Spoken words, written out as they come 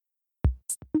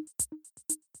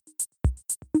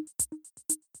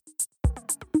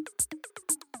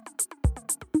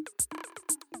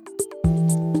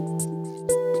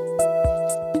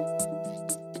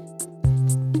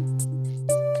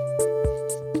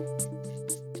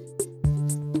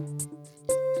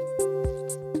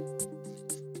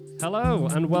Hello,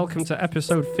 and welcome to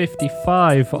episode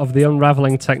 55 of the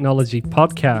Unravelling Technology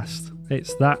podcast.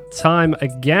 It's that time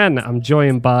again. I'm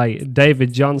joined by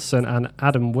David Johnson and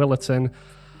Adam Willerton.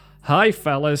 Hi,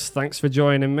 fellas. Thanks for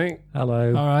joining me.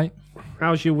 Hello. All right.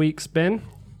 How's your week's been?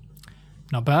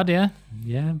 Not bad, yeah.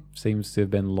 Yeah, seems to have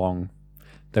been long.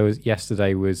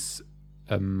 Yesterday was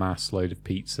a mass load of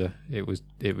pizza. It was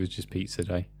just pizza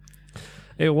day.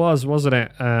 It was, wasn't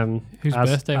it? Whose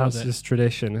birthday was as it? is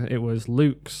tradition, it was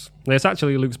Luke's. It's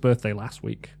actually Luke's birthday last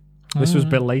week. This was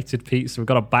belated pizza. We've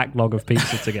got a backlog of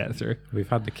pizza to get through. We've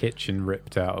had the kitchen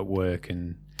ripped out at work,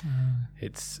 and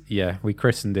we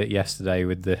christened it yesterday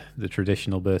with the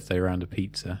traditional birthday round of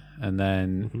pizza, and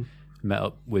then met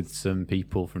up with some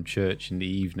people from church in the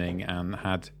evening and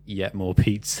had yet more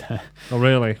pizza. Oh,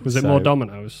 really? Was it more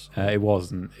Domino's? It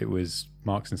wasn't. It was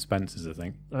Marks and Spencer's, I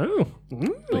think. Oh.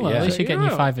 Well, at least you're getting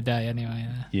your 5 a day anyway.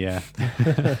 Yeah.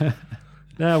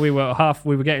 No, we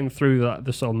were getting through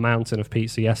the sort of mountain of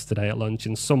pizza yesterday at lunch,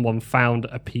 and someone found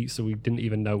a pizza we didn't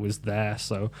even know was there.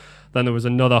 So then there was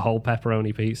another whole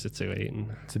pepperoni pizza to eat.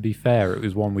 And To be fair, it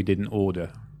was one we didn't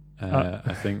order.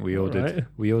 I think we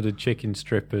ordered chicken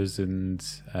strippers and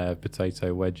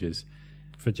potato wedges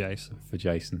for Jason, who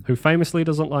who famously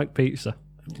doesn't like pizza.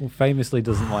 famously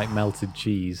doesn't like melted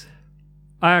cheese.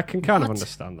 I can kind of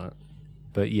understand that.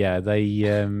 But yeah, they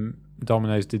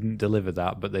Domino's didn't deliver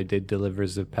that, but they did deliver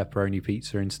us a pepperoni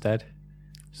pizza instead.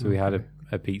 So we had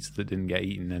a pizza that didn't get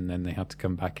eaten, and then they had to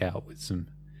come back out with some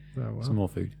more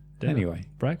food. Dinner. Anyway,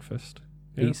 Breakfast.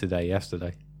 pizza day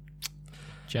yesterday.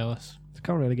 Jealous. I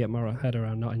can't really get my head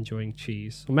around not enjoying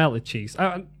cheese. Melted cheese.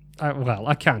 Well,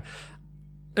 I can.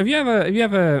 Have you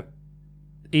ever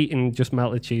eaten just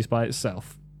melted cheese by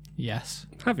itself? Yes.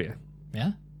 Have you?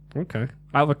 Yeah. Okay.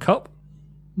 Out of a cup?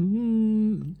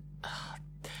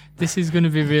 This is going to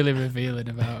be really revealing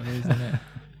about it, isn't it?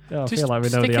 Yeah, I Just feel like we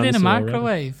know stick the it in a answer already.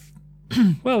 microwave.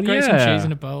 Well, Grate yeah. some cheese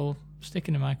in a bowl. Stick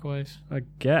in the microwave. I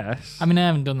guess. I mean, I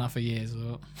haven't done that for years,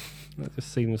 though. That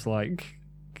just seems like,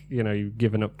 you've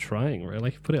given up trying,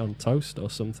 really. Put it on toast or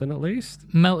something, at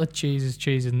least. Melted cheese is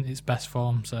cheese in its best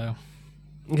form, so...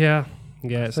 Yeah,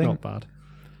 it's not bad.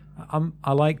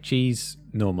 I like cheese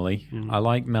normally. I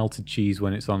like melted cheese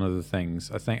when it's on other things.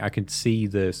 I think I could see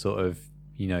the sort of,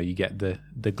 you get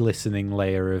the glistening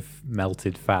layer of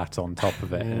melted fat on top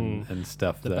of it and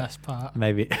stuff. The best part.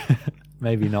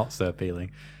 Maybe not so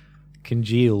appealing.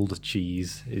 Congealed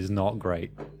cheese is not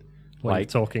great. When you're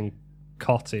talking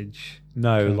cottage.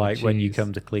 No, like cheese. when you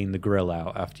come to clean the grill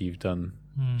out after you've done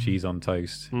cheese on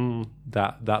toast.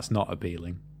 That's not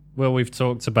appealing. Well, we've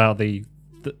talked about the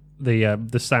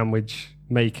sandwich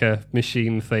maker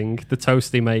machine thing, the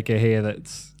toasty maker here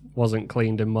that wasn't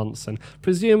cleaned in months, and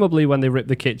presumably when they ripped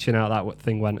the kitchen out, that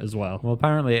thing went as well. Well,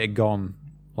 apparently it had gone.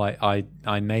 Like I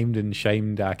named and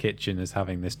shamed our kitchen as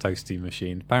having this toasty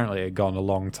machine. Apparently it had gone a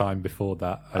long time before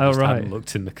that. I just hadn't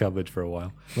looked in the cupboard for a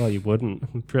while. Well, you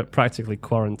wouldn't. We practically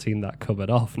quarantined that cupboard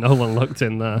off. No one looked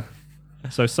in there.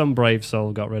 So some brave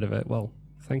soul got rid of it. Well,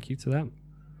 thank you to them.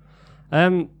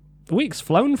 The week's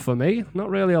flown for me. Not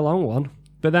really a long one.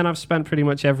 But then I've spent pretty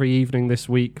much every evening this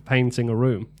week painting a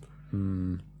room.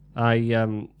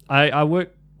 I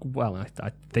work well.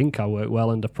 I think I work well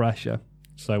under pressure.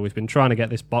 So we've been trying to get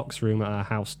this box room at our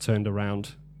house turned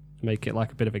around, make it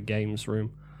like a bit of a games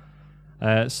room.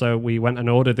 So we went and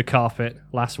ordered the carpet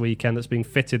last weekend that's being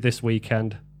fitted this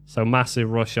weekend. So massive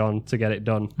rush on to get it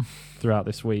done throughout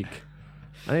this week.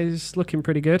 And it's looking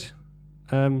pretty good.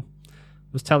 I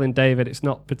was telling David it's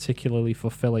not particularly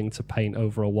fulfilling to paint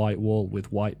over a white wall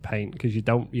with white paint because you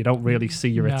don't really see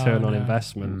your return on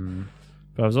investment.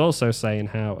 But I was also saying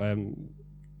how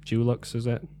Dulux, is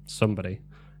it? Somebody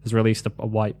has released a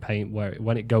white paint where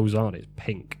when it goes on, it's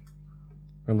pink.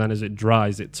 And then as it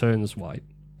dries, it turns white.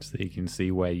 So you can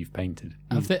see where you've painted.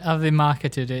 Have they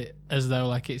marketed it as though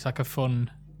like it's like a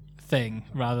fun thing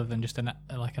rather than just an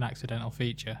accidental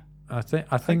feature? I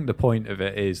think the point of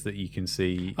it is that you can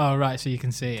see. Oh right, so you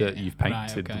can see that you've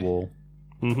painted the wall.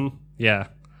 Yeah,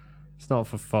 it's not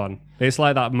for fun. It's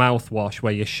like that mouthwash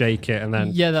where you shake it and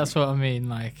then. Yeah, that's what I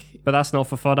mean. But that's not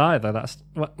for fun either. That's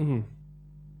what.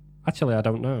 Actually, I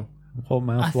don't know. What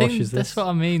mouthwash is this? That's what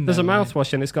I mean. There's a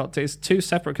mouthwash and it's two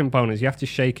separate components. You have to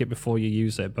shake it before you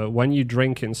use it. But when you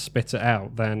drink and spit it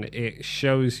out, then it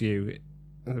shows you.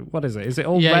 What is it? Is it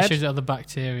all red? Yeah, it shows all the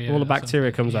bacteria. All the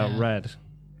bacteria comes out red.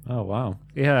 Oh, wow.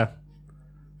 Yeah.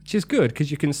 Which is good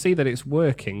because you can see that it's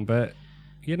working, but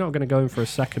you're not going to go in for a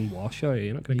second wash, are you?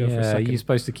 You're not going to go for a second. You're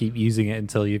supposed to keep using it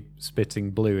until you're spitting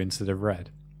blue instead of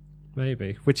red.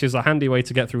 Maybe. Which is a handy way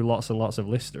to get through lots and lots of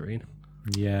Listerine.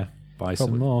 Yeah. Buy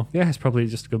some more. Yeah, it's probably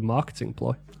just a good marketing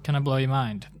ploy. Can I blow your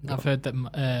mind? I've heard that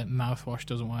mouthwash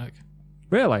doesn't work.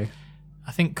 Really?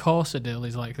 I think Corsadil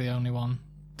is like the only one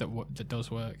that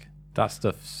does work. That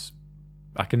stuff's...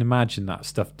 I can imagine that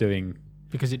stuff doing...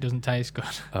 Because it doesn't taste good.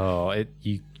 Oh,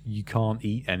 you can't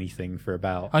eat anything for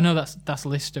about... Oh, no, that's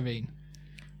Listerine.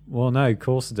 Well, no,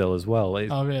 Corsadil as well.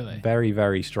 It's Oh, really? very,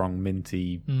 very strong,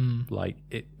 minty. Like,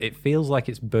 it feels like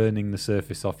it's burning the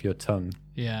surface off your tongue.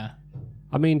 Yeah.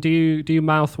 I mean, do you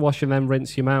mouthwash and then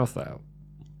rinse your mouth out?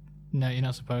 No, you're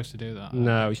not supposed to do that.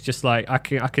 No, it's just like I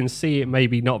can see it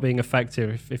maybe not being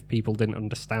effective if people didn't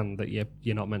understand that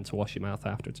you're not meant to wash your mouth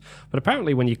afterwards. But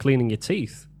apparently, when you're cleaning your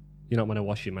teeth, you're not meant to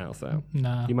wash your mouth out.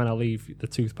 No. You're meant to leave the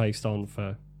toothpaste on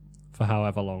for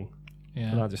however long.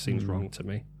 Yeah. But that just seems wrong to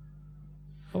me.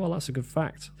 Oh well, that's a good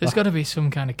fact. There's got to be some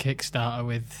kind of Kickstarter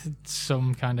with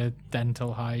some kind of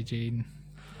dental hygiene.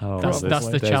 Oh, That's the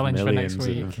there's challenge for next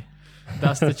millions of week. them.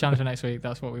 That's the challenge for next week.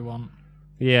 That's what we want.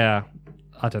 Yeah,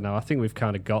 I don't know. I think we've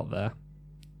kind of got there.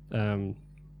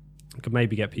 Could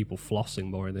maybe get people flossing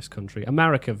more in this country.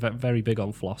 America, very big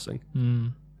on flossing.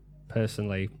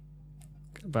 Personally,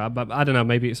 but I don't know.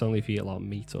 Maybe it's only if you eat a lot of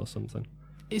meat or something.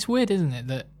 It's weird, isn't it,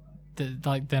 that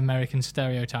the American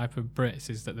stereotype of Brits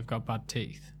is that they've got bad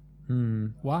teeth.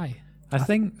 Why? I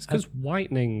think... It's because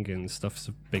whitening and stuff's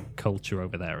a big culture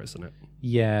over there, isn't it?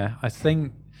 Yeah, I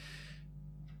think...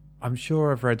 I'm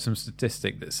sure I've read some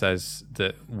statistic that says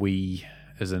that we,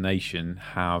 as a nation,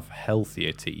 have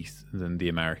healthier teeth than the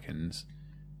Americans.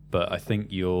 But I think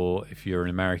if you're an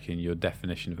American, your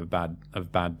definition of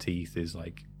bad teeth is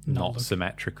like not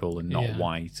symmetrical and not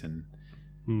white, and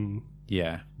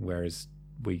whereas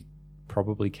we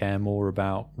probably care more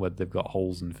about whether they've got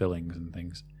holes and fillings and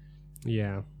things.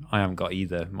 Yeah, I haven't got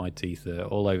either. My teeth are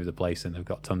all over the place and they've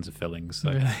got tons of fillings.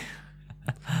 So. Really?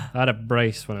 I had a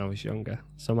brace when I was younger,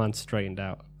 so mine straightened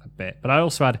out a bit. But I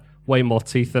also had way more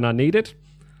teeth than I needed,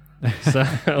 so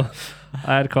I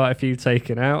had quite a few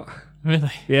taken out.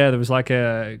 Really? Yeah, there was like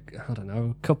a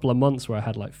couple of months where I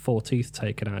had like 4 teeth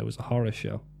taken out. It was a horror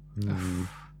show.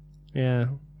 Yeah.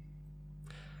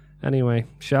 Anyway,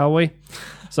 shall we?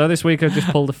 So this week I've just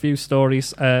pulled a few stories.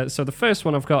 So the first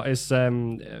one I've got is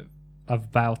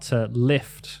about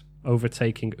Lyft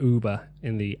overtaking Uber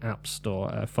in the App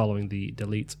Store following the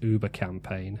Delete Uber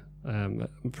campaign.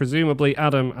 Presumably,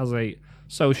 Adam, as a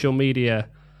social media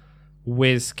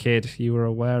whiz kid, you were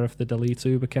aware of the Delete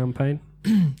Uber campaign?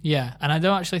 Yeah, and I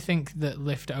don't actually think that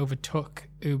Lyft overtook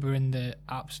Uber in the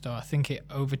App Store. I think it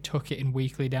overtook it in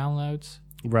weekly downloads.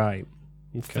 Right.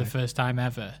 Okay. For the first time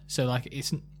ever. So like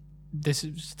there's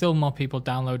still more people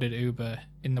downloaded Uber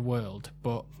in the world,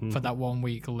 but for that 1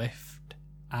 week, Lyft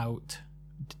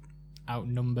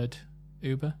outnumbered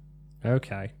Uber.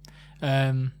 Okay.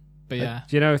 But yeah.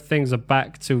 Do you know if things are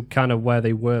back to kind of where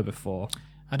they were before?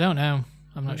 I don't know.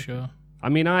 I'm not sure. I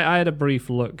mean, I had a brief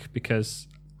look because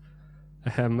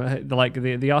like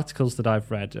the articles that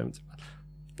I've read.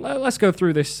 Let's go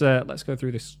through this. Let's go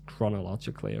through this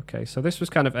chronologically. Okay, so this was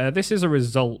kind of this is a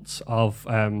result of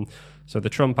so the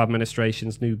Trump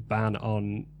administration's new ban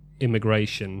on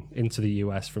immigration into the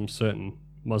US from certain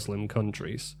Muslim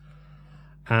countries,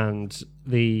 and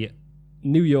the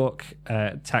New York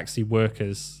Taxi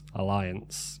Workers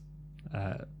Alliance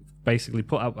basically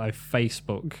put out a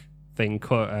Facebook thing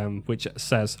which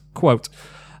says, quote,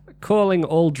 "Calling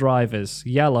all drivers,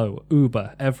 yellow,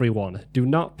 Uber, everyone, do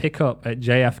not pick up at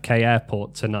JFK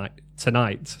Airport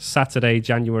tonight, Saturday,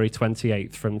 January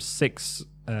 28th from 6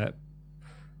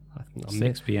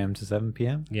 p.m. to 7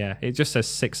 p.m. Yeah, it just says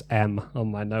 6 m on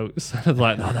my notes. I was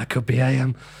like, oh, that could be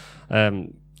a.m.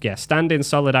 Yeah, stand in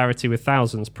solidarity with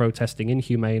thousands protesting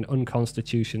inhumane,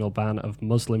 unconstitutional ban of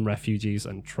Muslim refugees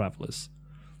and travellers."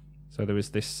 So there was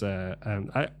this,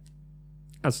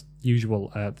 as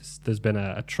usual, there's been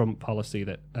a Trump policy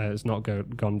that has not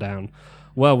gone down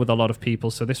well with a lot of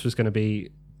people. So this was going to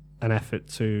be an effort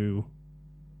to,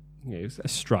 a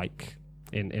strike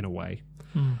in a way.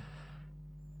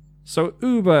 So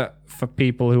Uber, for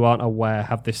people who aren't aware,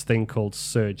 have this thing called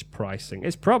surge pricing.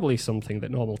 It's probably something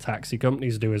that normal taxi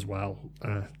companies do as well,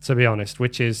 to be honest,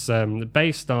 which is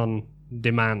based on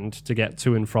demand to get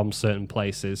to and from certain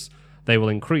places. They will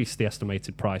increase the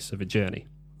estimated price of a journey.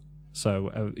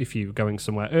 So if you're going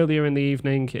somewhere earlier in the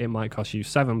evening, it might cost you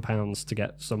 £7 to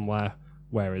get somewhere,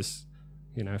 whereas,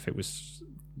 if it was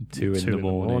 2 in the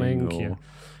morning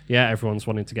yeah, everyone's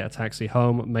wanting to get a taxi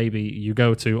home. Maybe you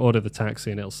go to order the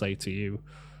taxi and it'll say to you,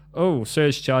 "Oh,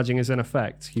 surge charging is in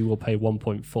effect. You will pay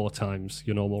 1.4 times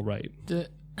your normal rate."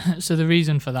 So the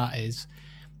reason for that is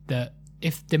that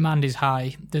if demand is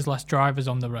high, there's less drivers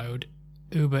on the road.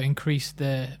 Uber increased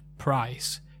their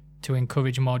price to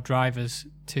encourage more drivers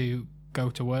to go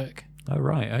to work. Oh,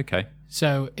 right. Okay.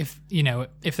 So if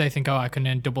they think, I can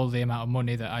earn double the amount of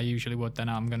money that I usually would, then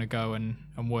I'm going to go and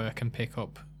work and pick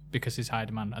up because there's high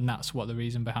demand, and that's what the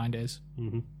reason behind it is.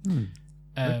 Mm-hmm.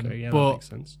 Okay, yeah, but that makes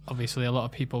sense. Obviously, a lot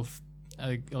of people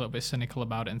are a little bit cynical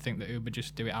about it and think that Uber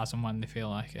just do it as and when they feel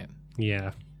like it.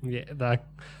 Yeah.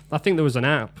 I think there was an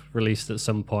app released at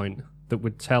some point that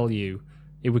would tell you,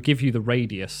 it would give you the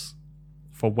radius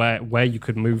for where you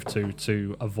could move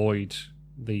to avoid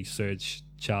the surge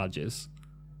charges.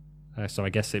 So I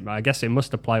guess it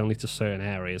must apply only to certain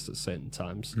areas at certain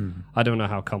times. I don't know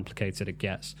how complicated it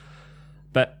gets,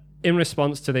 but in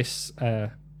response to this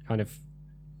kind of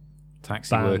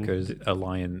Taxi Workers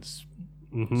Alliance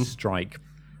strike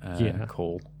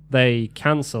call, they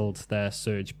cancelled their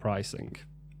surge pricing,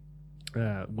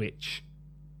 which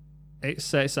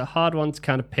it's a hard one to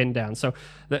kind of pin down. So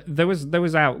there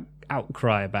was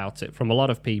outcry about it from a lot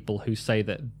of people who say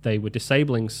that they were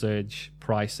disabling surge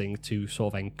pricing to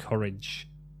sort of encourage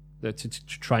to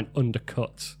try and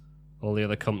undercut all the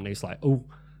other companies. Like,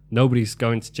 nobody's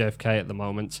going to JFK at the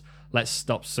moment, let's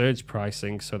stop surge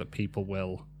pricing so that people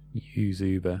will use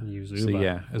Uber. So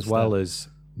yeah, as well as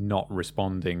not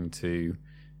responding to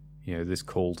this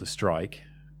call to strike,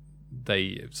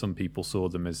 some people saw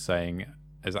them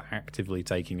as actively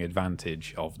taking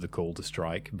advantage of the call to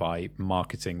strike by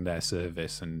marketing their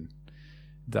service. And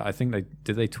I think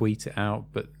they tweet it out,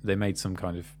 but they made some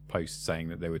kind of post saying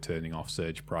that they were turning off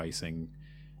surge pricing.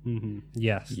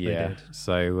 Yes, they did.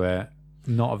 So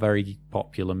not a very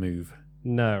popular move.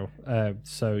 No.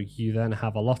 So you then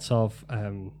have a lot of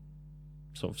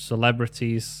sort of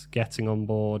celebrities getting on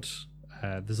board.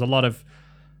 There's a lot of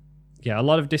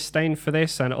disdain for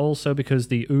this, and also because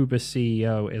the Uber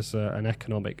CEO is an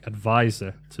economic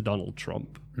advisor to Donald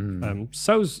Trump.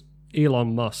 So's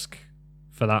Elon Musk,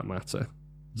 for that matter.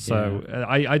 So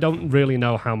I don't really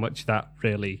know how much that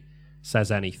really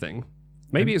says anything.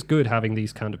 Maybe it's good having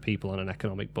these kind of people on an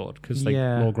economic board because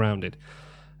they're more grounded.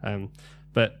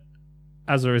 But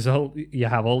as a result, you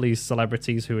have all these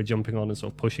celebrities who are jumping on and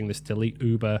sort of pushing this delete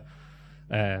Uber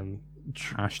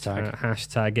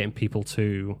hashtag, getting people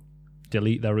to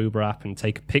delete their Uber app and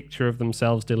take a picture of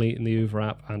themselves deleting the Uber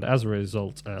app. And as a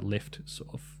result, Lyft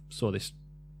sort of saw this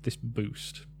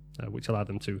boost, which allowed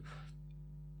them to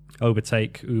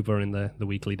overtake Uber in the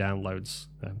weekly downloads,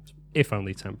 if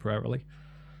only temporarily.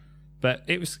 But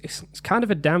it's kind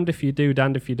of a damned if you do,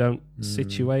 damned if you don't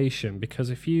situation, because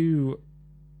if you...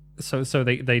 So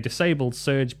they disabled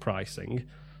surge pricing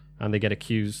and they get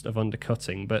accused of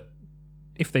undercutting, but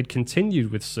if they'd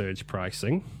continued with surge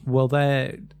pricing... Well,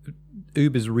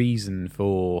 Uber's reason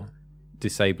for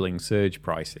disabling surge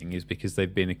pricing is because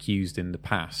they've been accused in the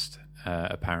past,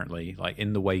 apparently, like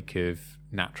in the wake of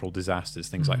natural disasters,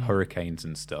 things like hurricanes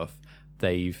and stuff,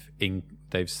 they've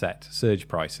set surge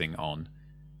pricing on,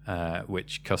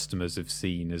 which customers have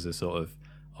seen as a sort of,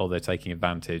 they're taking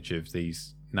advantage of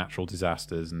these natural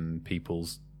disasters and people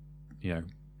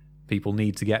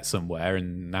need to get somewhere,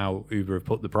 and now Uber have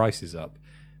put the prices up.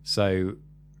 So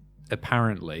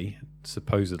apparently,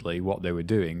 supposedly, what they were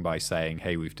doing by saying,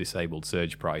 hey, we've disabled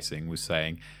surge pricing, was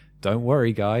saying, don't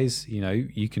worry guys,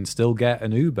 you can still get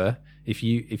an Uber if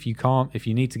you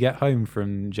need to get home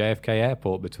from JFK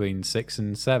Airport between 6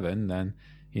 and 7, then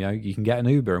you can get an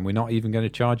Uber and we're not even going to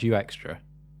charge you extra.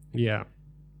 Yeah.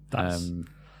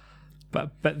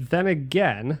 But then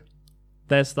again,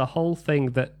 there's the whole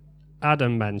thing that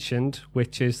Adam mentioned,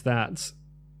 which is that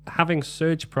having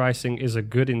surge pricing is a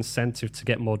good incentive to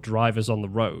get more drivers on the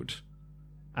road.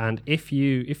 And if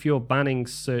you're banning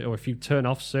or if you turn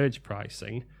off surge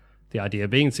pricing, the idea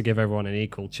being to give everyone an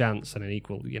equal chance and an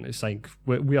equal, saying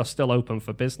we are still open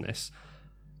for business,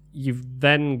 you've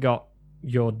then got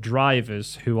your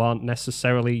drivers who aren't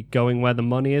necessarily going where the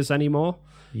money is anymore.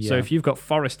 Yeah. So if you've got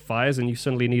forest fires and you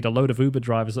suddenly need a load of Uber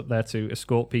drivers up there to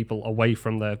escort people away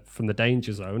from the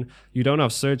danger zone, you don't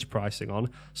have surge pricing on,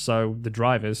 so the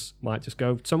drivers might just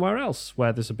go somewhere else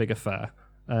where there's a bigger fare.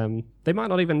 They might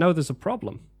not even know there's a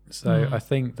problem. So I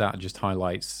think that just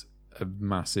highlights a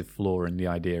massive flaw in the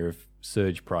idea of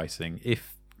surge pricing.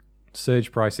 If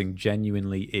surge pricing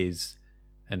genuinely is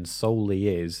and solely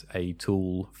is a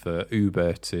tool for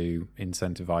Uber to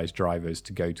incentivize drivers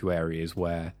to go to areas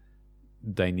where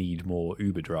they need more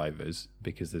Uber drivers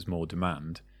because there's more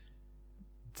demand,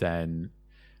 then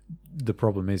the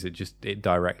problem is it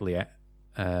directly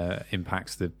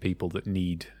impacts the people that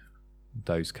need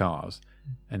those cars.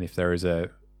 And if there is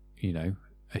a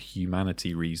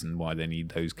humanity reason why they need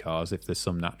those cars, if there's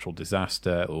some natural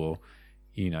disaster or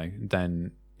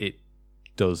then it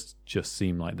does just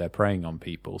seem like they're preying on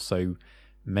people. So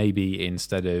maybe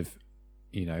instead of,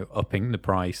 upping the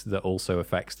price that also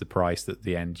affects the price that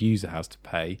the end user has to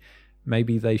pay,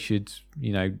 maybe they should,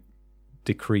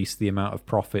 decrease the amount of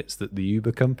profits that the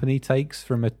Uber company takes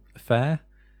from a fare,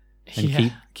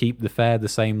 and keep the fare the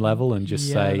same level, and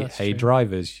just say, hey,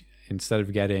 drivers, instead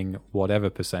of getting whatever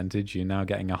percentage, you're now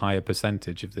getting a higher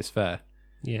percentage of this fare.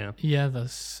 Yeah. Yeah,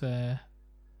 that's that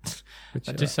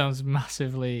just sounds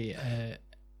massively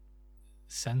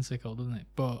sensical, doesn't it?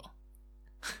 But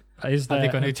are they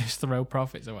going to just throw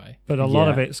profits away? But a lot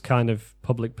of it's kind of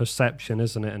public perception,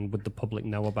 isn't it? And would the public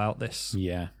know about this?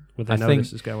 Yeah. Would they know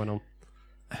this is going on?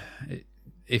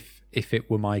 If it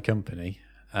were my company,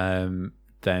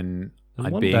 then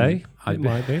I'd one be. Day, it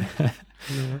might be.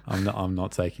 I'm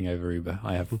not taking over Uber.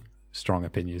 I have strong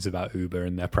opinions about Uber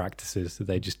and their practices.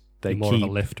 They more keep of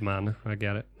a Lyft man. I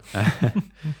get it.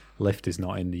 Lyft is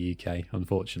not in the UK,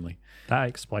 unfortunately. That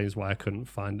explains why I couldn't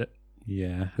find it.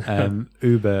 Yeah.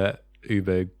 Uber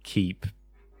keep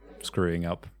screwing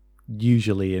up,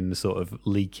 usually in the sort of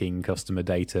leaking customer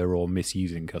data or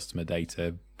misusing customer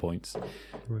data points.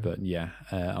 Right. But yeah,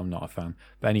 I'm not a fan.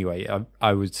 But anyway,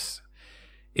 I was,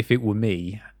 if it were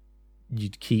me,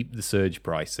 you'd keep the surge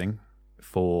pricing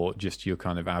for just your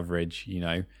kind of average,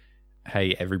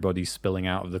 hey, everybody's spilling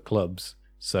out of the clubs,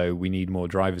 so we need more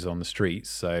drivers on the streets.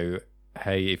 So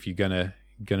hey, if you're gonna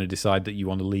decide that you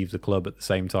want to leave the club at the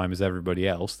same time as everybody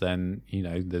else, then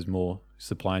there's more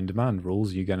supply and demand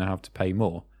rules. You're going to have to pay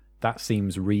more. That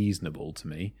seems reasonable to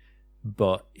me.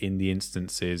 But in the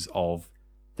instances of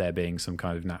there being some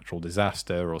kind of natural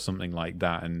disaster or something like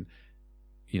that, and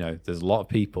there's a lot of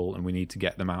people and we need to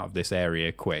get them out of this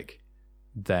area quick,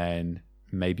 then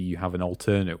maybe you have an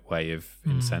alternate way of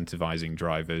incentivizing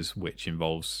drivers, which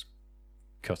involves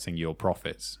cutting your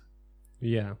profits.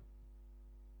 Yeah.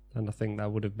 And I think that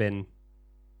would have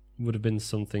been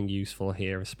something useful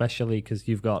here, especially because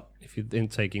you've got, if you're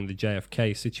taking the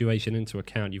JFK situation into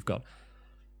account, you've got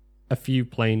a few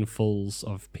planefuls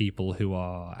of people who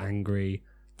are angry,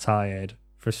 tired,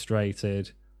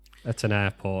 frustrated at an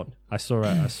airport. I saw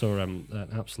an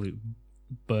absolute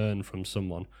burn from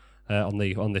someone on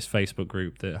this Facebook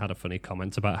group that had a funny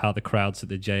comment about how the crowds at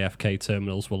the JFK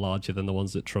terminals were larger than the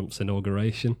ones at Trump's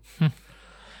inauguration.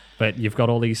 But you've got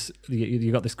this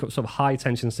sort of high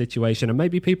tension situation, and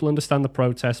maybe people understand the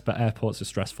protest, but airports are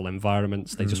stressful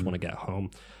environments. They just want to get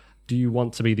home. Do you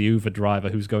want to be the Uber driver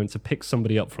who's going to pick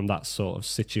somebody up from that sort of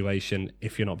situation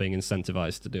if you're not being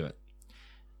incentivized to do it?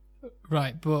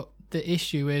 Right, but the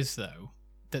issue is, though,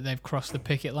 that they've crossed the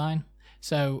picket line.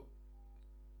 So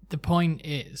the point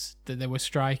is that they were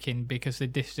striking because they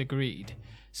disagreed.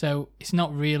 So it's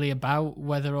not really about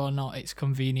whether or not it's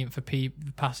convenient for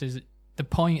passengers. The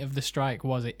point of the strike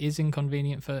was it is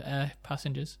inconvenient for air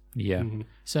passengers. Yeah. Mm-hmm.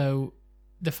 So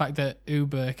the fact that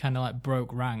Uber kind of like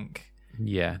broke rank.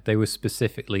 Yeah, they were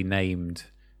specifically named.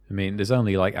 I mean, there's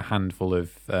only like a handful of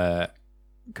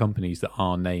companies that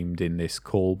are named in this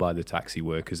call by the Taxi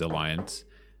Workers Alliance.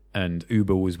 And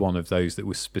Uber was one of those that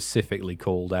was specifically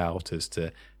called out as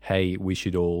to, hey, we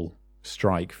should all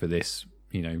strike for this,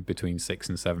 between 6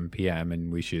 and 7 p.m.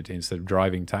 And we should, instead of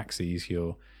driving taxis,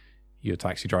 your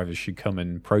taxi drivers should come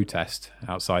and protest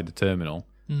outside the terminal.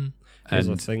 Mm. Here's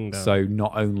the thing, though. So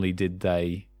not only did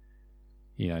they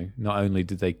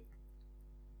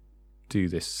do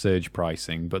this surge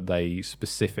pricing, but they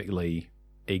specifically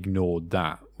ignored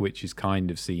that, which is kind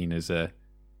of seen as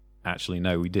actually,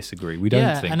 no, we disagree. We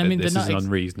don't think that this is an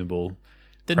unreasonable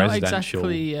presidential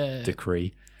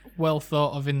decree. Well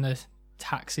thought of in the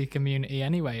taxi community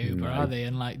anyway, Uber, are they?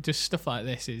 And just stuff like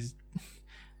this is,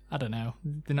 I don't know,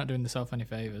 they're not doing themselves any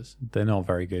favours. They're not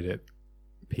very good at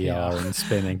PR and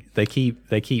spinning. They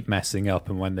keep messing up,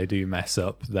 and when they do mess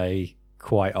up, they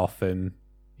quite often,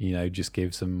 just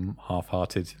give some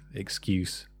half-hearted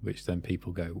excuse, which then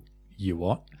people go, "You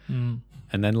what?" And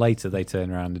then later they turn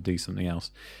around and do something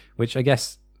else, which I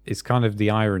guess is kind of the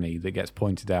irony that gets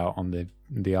pointed out on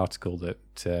the article that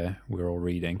we're all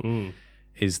reading,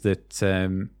 is that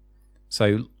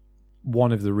so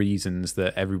one of the reasons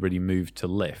that everybody moved to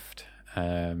Lyft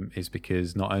is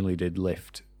because not only did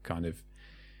Lyft kind of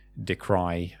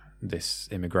decry this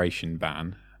immigration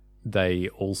ban, they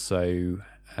also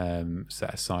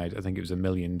set aside, I think it was $1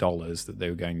 million that they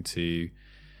were going to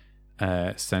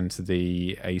send to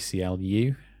the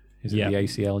ACLU. Is it the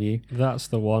ACLU? That's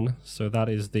the one. So that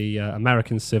is the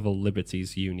American Civil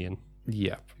Liberties Union.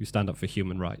 Yeah. Who stand up for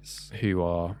human rights. Who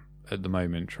are, at the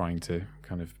moment, trying to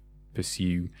kind of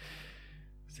pursue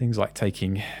things like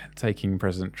taking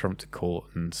President Trump to court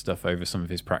and stuff over some of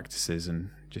his practices, and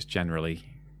just generally,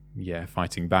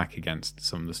 fighting back against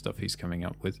some of the stuff he's coming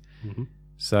up with. Mm-hmm.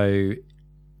 So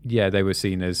they were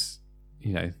seen as,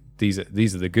 these are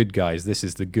the good guys. This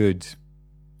is the good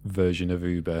version of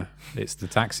Uber. It's the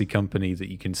taxi company that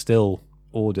you can still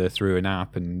order through an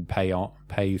app and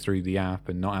pay through the app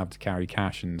and not have to carry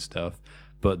cash and stuff.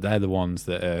 But they're the ones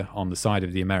that are on the side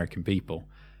of the American people.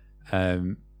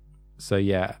 So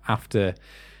yeah, after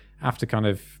kind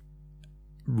of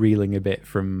reeling a bit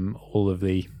from all of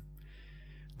the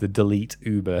delete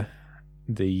Uber,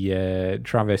 the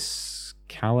Travis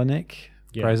Kalanick,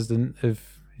 president of,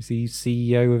 is he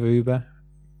CEO of Uber,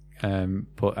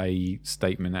 put a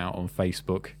statement out on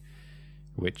Facebook,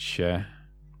 which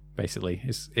basically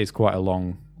is quite a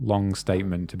long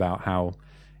statement about how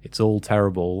it's all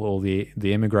terrible. All the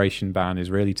immigration ban is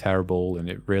really terrible, and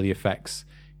it really affects,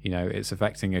 it's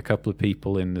affecting a couple of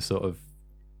people in the sort of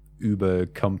Uber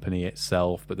company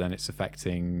itself, but then it's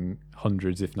affecting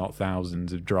hundreds, if not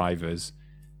thousands, of drivers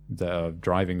that are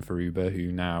driving for Uber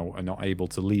who now are not able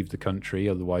to leave the country.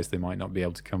 Otherwise, they might not be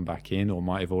able to come back in, or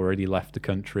might have already left the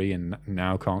country and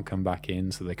now can't come back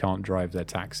in, so they can't drive their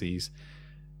taxis.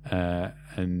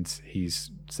 And he's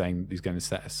saying he's going to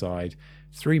set aside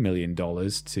 $3 million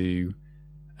to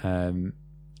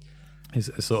is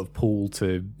a sort of pool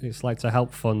to... It's like to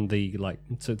help fund the,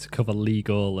 to cover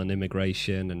legal and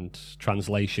immigration and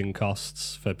translation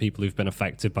costs for people who've been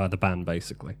affected by the ban,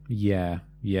 basically. Yeah.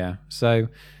 So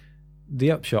the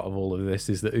upshot of all of this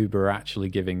is that Uber are actually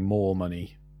giving more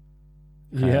money.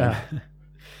 Yeah.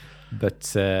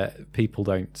 But people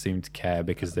don't seem to care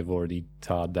because they've already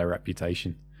tarred their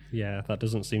reputation. Yeah, that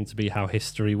doesn't seem to be how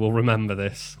history will remember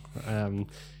this.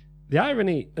 The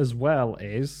irony as well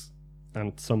is...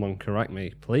 and someone correct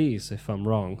me, please, if I'm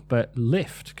wrong, but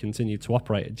Lyft continued to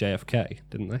operate at JFK,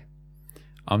 didn't they?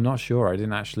 I'm not sure. I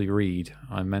didn't actually read.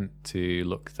 I meant to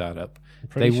look that up. I'm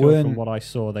pretty sure from what I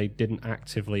saw, they didn't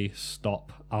actively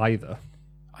stop either.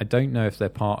 I don't know if they're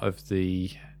part of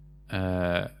the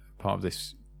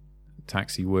this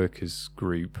taxi workers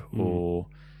group, or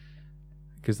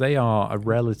because they are a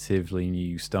relatively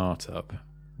new startup.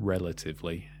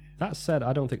 Relatively. That said,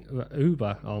 I don't think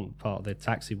Uber aren't part of the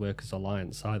Taxi Workers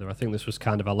Alliance either. I think this was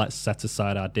kind of a let's set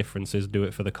aside our differences, do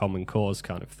it for the common cause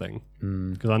kind of thing.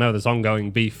 Because I know there's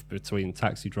ongoing beef between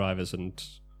taxi drivers and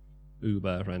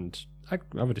Uber, and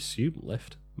I would assume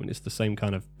Lyft. I mean, it's the same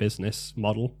kind of business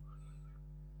model.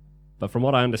 But from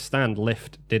what I understand,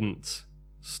 Lyft didn't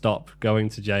stop going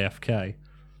to JFK.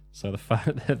 So the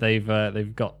fact that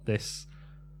they've got this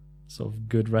sort of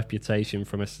good reputation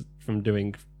from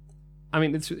doing... I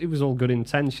mean, it was all good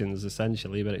intentions,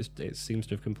 essentially, but it seems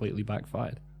to have completely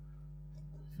backfired.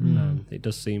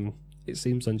 It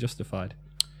seems unjustified.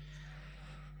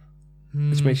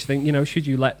 Which makes you think, should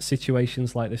you let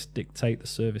situations like this dictate the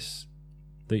service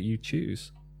that you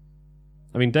choose?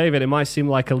 I mean, David, it might seem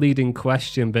like a leading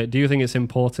question, but do you think it's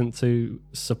important to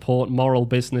support moral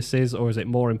businesses, or is it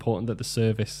more important that the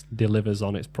service delivers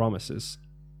on its promises?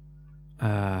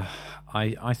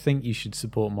 I think you should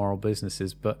support moral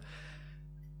businesses, but...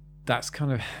 that's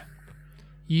kind of...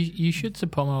 You should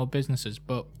support moral businesses,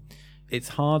 but... it's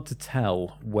hard to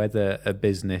tell whether a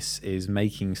business is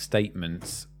making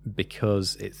statements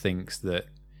because it thinks that,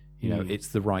 it's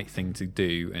the right thing to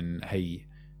do, and, hey,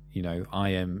 I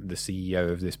am the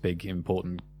CEO of this big,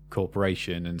 important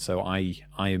corporation, and so I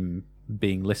am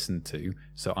being listened to,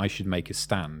 so I should make a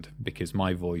stand because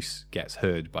my voice gets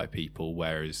heard by people,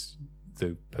 whereas...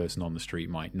 the person on the street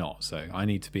might not. So I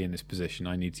need to be in this position.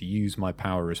 I need to use my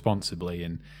power responsibly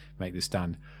and make this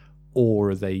stand.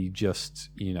 Or are they just,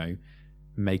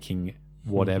 making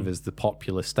whatever's the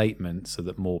popular statement so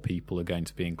that more people are going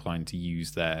to be inclined to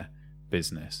use their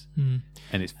business?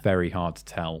 And it's very hard to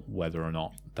tell whether or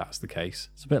not that's the case.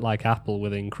 It's a bit like Apple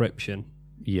with encryption.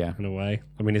 Yeah. In a way.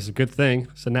 I mean, it's a good thing.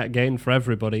 It's a net gain for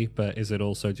everybody, but is it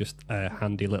also just a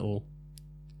handy little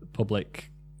public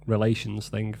relations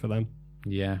thing for them?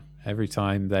 Yeah, every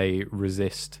time they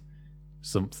resist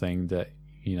something that,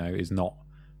 is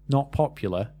not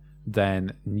popular,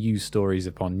 then news stories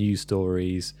upon news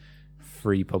stories,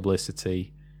 free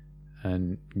publicity,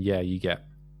 and you get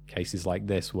cases like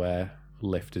this where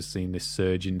Lyft has seen this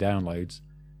surge in downloads.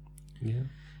 Yeah.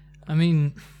 I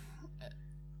mean,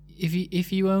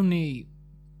 if you only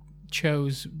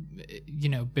chose,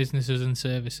 businesses and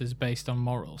services based on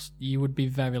morals, you would be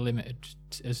very limited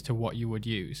as to what you would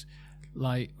use.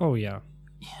 Oh yeah.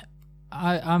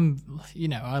 I'm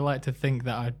I like to think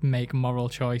that I'd make moral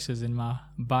choices in my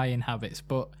buying habits,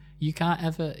 but you can't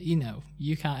ever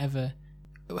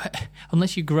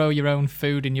unless you grow your own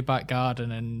food in your back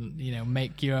garden and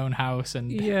make your own house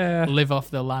and live off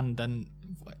the land, and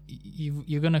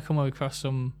you're gonna come across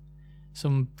some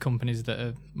some companies that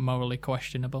are morally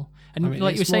questionable. And I mean,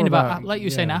 like you were it's saying more about, about- like you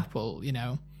were saying, yeah. Apple,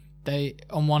 they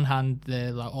on one hand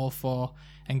they're like all for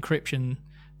encryption,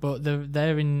 but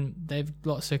they've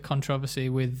lots of controversy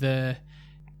with the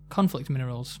conflict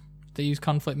minerals. They use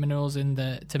conflict minerals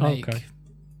to make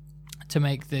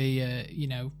Okay.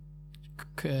 the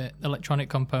electronic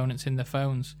components in the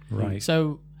phones. Right.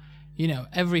 So,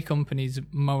 every company's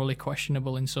morally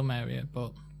questionable in some area,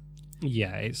 but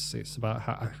Yeah, it's about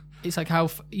how. it's like how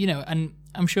and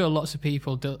I'm sure lots of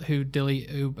people who delete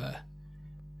Uber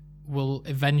will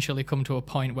eventually come to a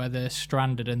point where they're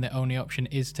stranded and the only option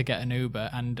is to get an Uber,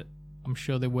 and I'm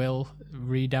sure they will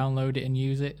re-download it and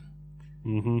use it.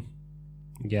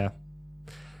 Yeah,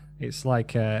 it's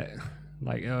like a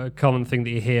common thing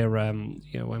that you hear.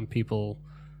 When people,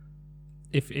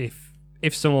 if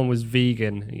someone was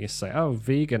vegan, and you say, "Oh,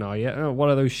 vegan, are you? Oh, what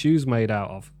are those shoes made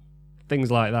out of?" Things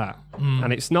like that.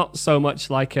 And it's not so much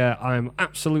like I'm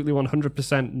absolutely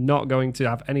 100% not going to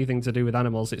have anything to do with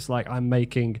animals. It's like I'm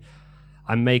making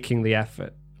the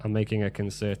effort. I'm making a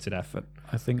concerted effort.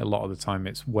 I think a lot of the time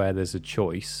it's where there's a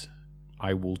choice,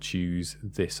 I will choose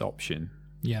this option.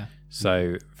 Yeah.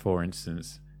 So, for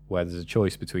instance, where there's a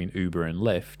choice between Uber and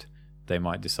Lyft, they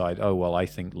might decide, oh, well, I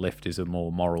think Lyft is a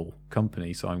more moral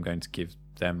company, so I'm going to give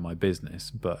them my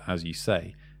business. But as you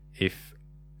say, if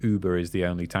Uber is the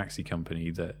only taxi company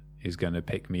that is going to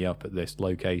pick me up at this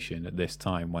location at this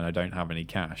time when I don't have any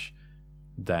cash,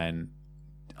 then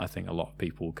I think a lot of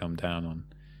people will come down on,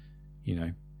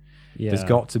 There's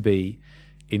got to be,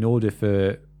 in order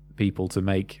for people to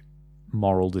make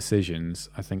moral decisions,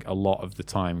 I think a lot of the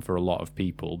time for a lot of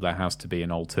people, there has to be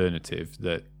an alternative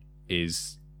that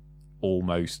is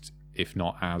almost, if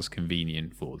not as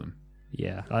convenient for them.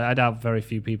 Yeah, I doubt very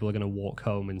few people are going to walk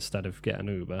home instead of get an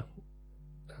Uber.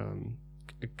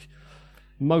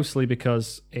 Mostly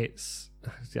because it's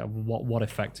what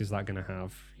effect is that going to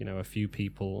have? A few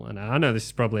people, and I know this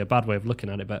is probably a bad way of looking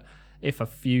at it, but if a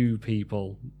few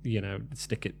people,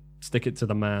 stick it to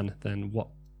the man, then what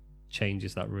change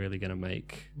is that really going to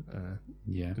make?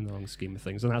 In the long scheme of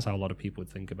things, and that's how a lot of people would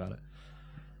think about it.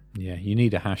 Yeah, you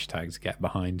need a hashtag to get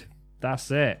behind.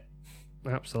 That's it.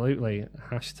 Absolutely.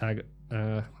 Hashtag.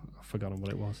 I've forgotten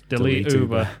what it was. Delete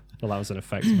Uber. Well, that was an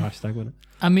effective hashtag, wasn't it?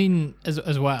 I mean,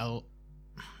 as well,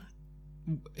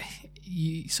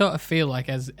 you sort of feel like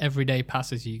as every day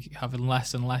passes, you have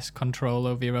less and less control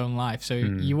over your own life. So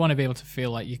you want to be able to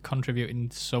feel like you contribute in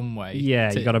some way.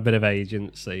 Yeah, you got a bit of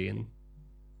agency,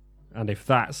 and if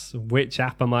that's which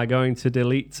app am I going to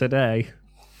delete today?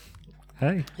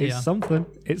 Hey, it's something.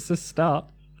 It's a start.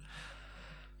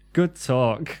 Good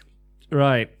talk.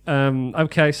 Right.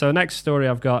 Okay, so next story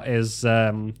I've got is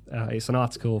it's an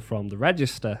article from the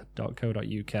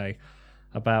register.co.uk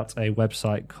about a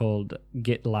website called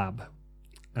GitLab.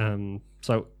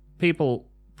 So people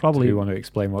probably... Do you want to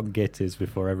explain what Git is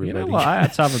before everybody? You know what? I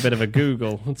had to have a bit of a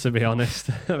Google, to be honest.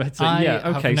 But, I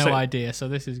have no idea, so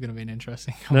this is going to be an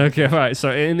interesting Okay, right.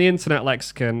 So in the Internet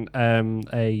Lexicon,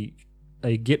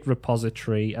 a Git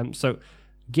repository... so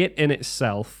Git in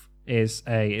itself...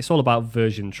 it's all about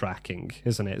version tracking,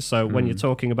 isn't it? So when you're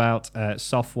talking about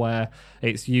software,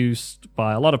 it's used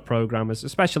by a lot of programmers,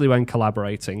 especially when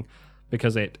collaborating,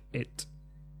 because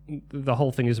the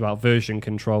whole thing is about version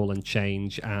control and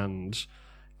change and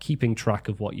keeping track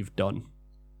of what you've done.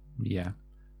 Yeah.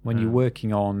 When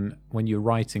you're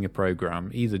writing a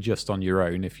program, either just on your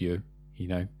own, if you're,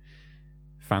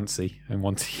 fancy and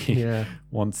want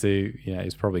to,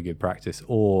 it's probably good practice,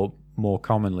 or more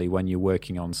commonly when you're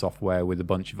working on software with a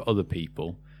bunch of other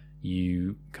people,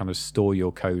 you kind of store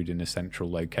your code in a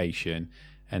central location,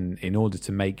 and in order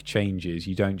to make changes,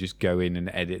 you don't just go in and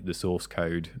edit the source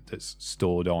code that's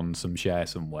stored on some share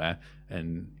somewhere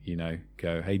and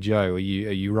go, hey Joe, are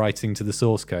you writing to the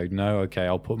source code? No, okay,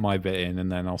 I'll put my bit in and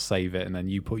then I'll save it and then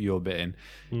you put your bit in.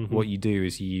 What you do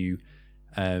is you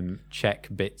check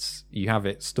bits. You have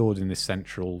it stored in this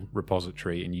central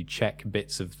repository, and you check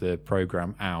bits of the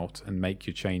program out and make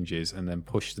your changes, and then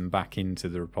push them back into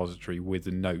the repository with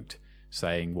a note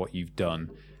saying what you've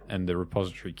done. And the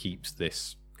repository keeps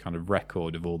this kind of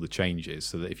record of all the changes,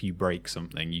 so that if you break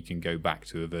something, you can go back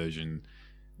to a version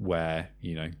where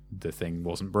the thing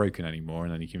wasn't broken anymore,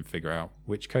 and then you can figure out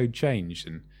which code changed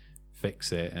and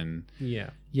fix it. And you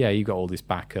got all this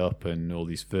backup and all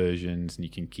these versions, and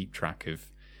you can keep track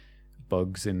of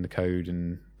bugs in the code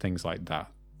and things like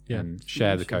that, and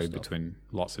share the code between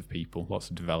lots of people, lots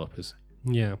of developers.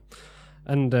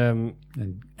 And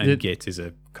Git is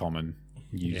a common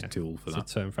used tool for that.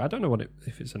 It's a term for, I don't know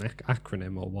if it's an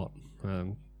acronym or what.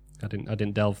 I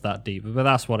didn't delve that deep, but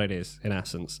that's what it is in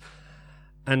essence.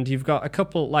 And you've got a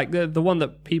couple, like the one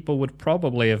that people would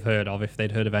probably have heard of if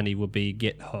they'd heard of any would be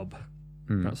GitHub.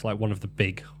 That's like one of the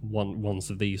big ones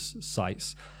of these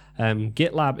sites.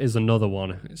 GitLab is another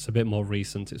one. It's a bit more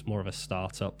recent. It's more of a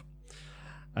startup.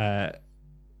 But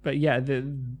yeah,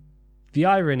 the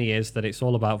irony is that it's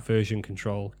all about version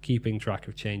control, keeping track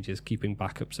of changes, keeping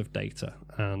backups of data.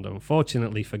 And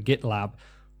unfortunately for GitLab,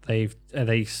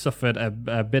 they suffered a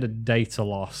bit of data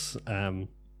loss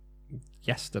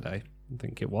yesterday, I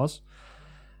think it was.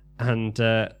 And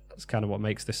that's kind of what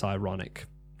makes this ironic.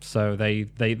 So they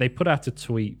put out a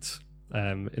tweet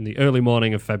in the early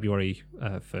morning of February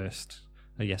 1st,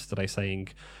 yesterday, saying,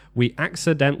 "We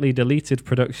accidentally deleted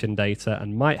production data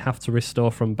and might have to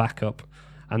restore from backup."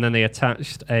 And then they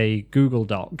attached a Google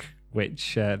Doc,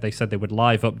 which they said they would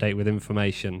live update with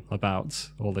information about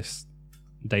all this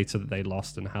data that they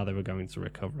lost and how they were going to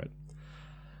recover it.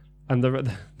 And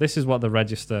this is what the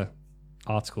Register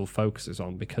article focuses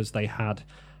on, because they had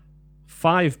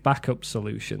 5 backup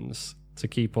solutions to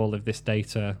keep all of this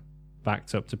data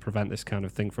backed up to prevent this kind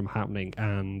of thing from happening,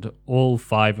 and all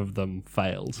 5 of them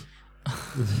failed.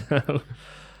 So,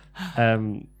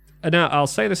 and now I'll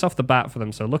say this off the bat for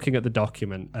them. So looking at the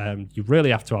document, you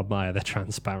really have to admire their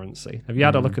transparency. Have you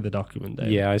had a look at the document,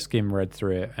 Dave? Yeah, I read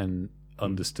through it and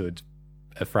understood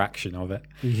a fraction of it.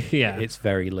 Yeah. It's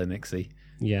very Linuxy.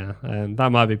 Yeah,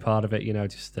 that might be part of it,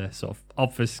 just to sort of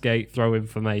obfuscate, throw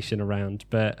information around.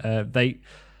 But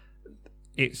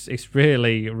it's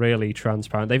really, really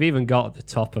transparent. They've even got at the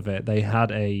top of it, they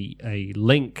had a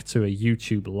link to a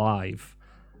YouTube live,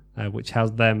 which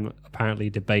has them apparently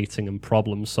debating and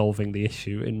problem solving the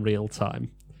issue in real time.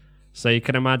 So you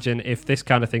can imagine if this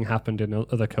kind of thing happened in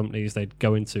other companies, they'd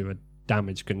go into a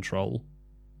damage control.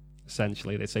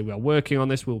 Essentially, they'd say, "We are working on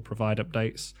this, we'll provide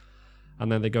updates."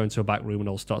 And then they go into a back room and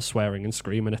all start swearing and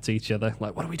screaming at each other,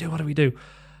 like, what do we do? What do we do?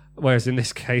 Whereas in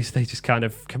this case, they just kind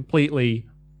of completely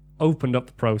opened up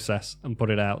the process and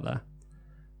put it out there,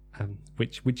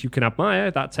 which you can admire.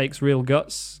 That takes real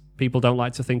guts. People don't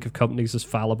like to think of companies as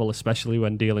fallible, especially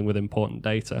when dealing with important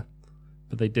data.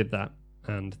 But they did that,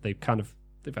 and they've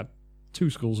had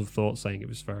 2 schools of thought saying it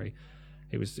was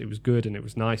good and it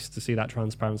was nice to see that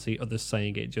transparency. Others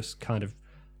saying it just kind of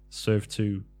served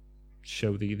to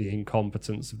show the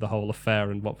incompetence of the whole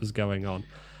affair and what was going on.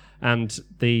 And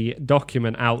the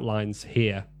document outlines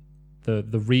here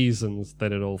the reasons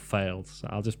that it all failed. So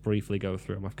I'll just briefly go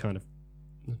through them. I've kind of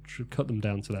cut them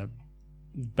down to their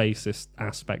basis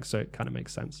aspects so it kind of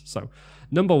makes sense. So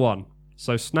number 1,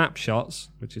 so snapshots,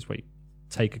 which is where you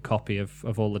take a copy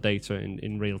of all the data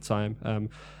in real time,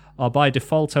 are by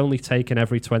default only taken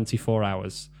every 24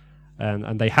 hours.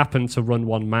 And they happened to run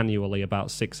one manually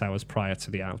about 6 hours prior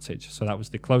to the outage. So that was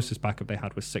the closest backup they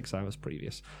had, was 6 hours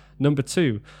previous. Number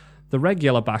 2, the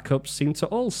regular backups seem to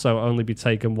also only be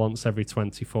taken once every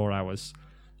 24 hours,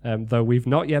 though we've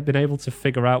not yet been able to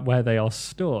figure out where they are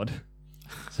stored.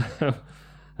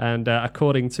 And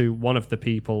according to one of the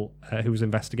people who was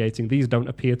investigating, these don't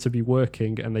appear to be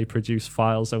working, and they produce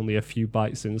files only a few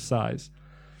bytes in size.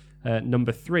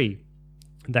 Number 3,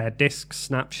 their disk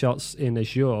snapshots in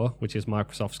Azure, which is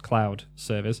Microsoft's cloud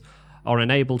servers, are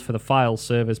enabled for the file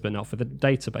servers but not for the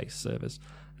database servers.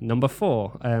 Number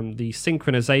 4, the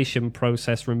synchronization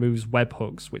process removes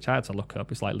webhooks, which I had to look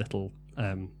up. It's like little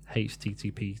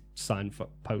HTTP sign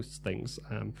posts things.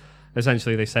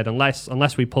 Essentially, they said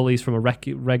unless we pull these from a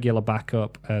regular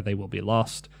backup, they will be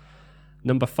lost.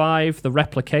 Number 5, the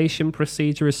replication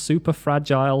procedure is super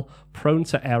fragile, prone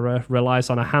to error,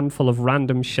 relies on a handful of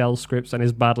random shell scripts, and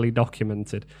is badly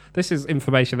documented. This is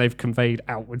information they've conveyed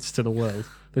outwards to the world.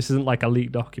 This isn't like a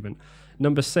leaked document.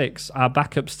 Number 6, our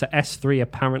backups to S3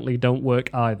 apparently don't work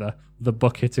either. The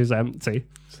bucket is empty.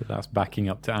 So that's backing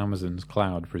up to Amazon's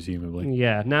cloud, presumably.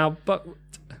 Yeah. Now, but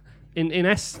in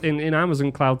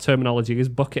Amazon cloud terminology, is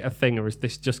bucket a thing, or is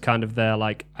this just kind of their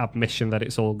like admission that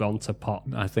it's all gone to pot?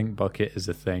 I think bucket is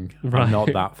a thing. Right. I'm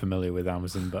not that familiar with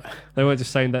Amazon, but they were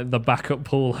just saying that the backup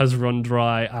pool has run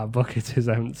dry, our bucket is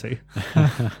empty.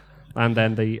 And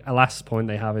then the last point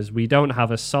they have is we don't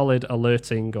have a solid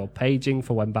alerting or paging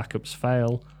for when backups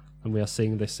fail, and we are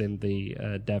seeing this in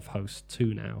the dev host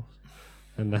 2 now.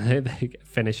 And then they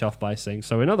finish off by saying,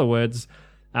 so in other words,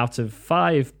 out of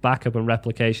 5 backup and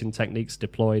replication techniques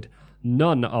deployed,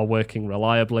 none are working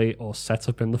reliably or set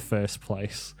up in the first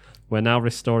place. We're now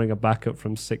restoring a backup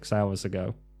from 6 hours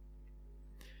ago.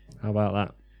 How about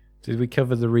that? Did we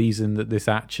cover the reason that this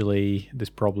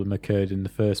problem occurred in the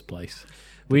first place?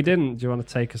 We didn't. Do you want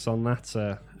to take us on that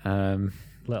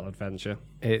little adventure?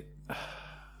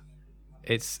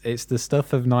 It's the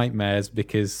stuff of nightmares,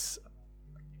 because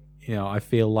I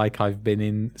feel like I've been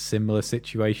in similar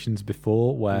situations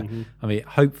before where, I mean,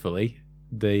 hopefully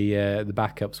the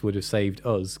backups would have saved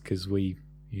us because we,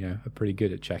 are pretty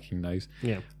good at checking those.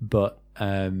 Yeah. But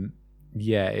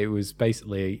it was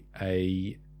basically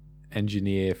a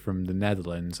engineer from the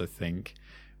Netherlands, I think,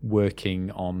 working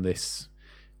on the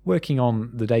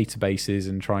databases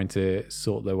and trying to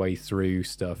sort their way through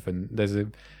stuff. And there's a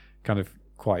kind of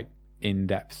quite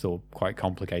in-depth, or quite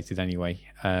complicated anyway,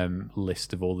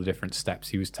 list of all the different steps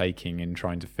he was taking and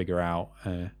trying to figure out,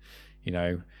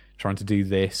 trying to do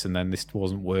this, and then this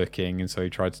wasn't working, and so he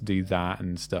tried to do that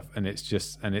and stuff. And it's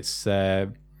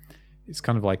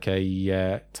kind of like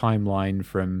a timeline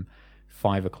from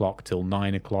 5 o'clock till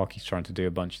 9 o'clock. He's trying to do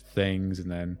a bunch of things,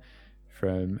 and then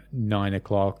from 9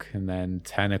 o'clock, and then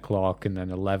 10 o'clock, and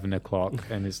then 11 o'clock.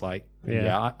 And it's like,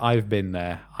 I've been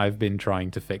there. I've been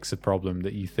trying to fix a problem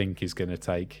that you think is going to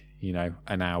take,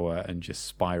 an hour, and just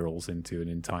spirals into an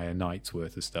entire night's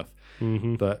worth of stuff.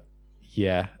 Mm-hmm. But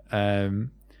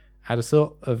at a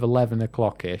sort of 11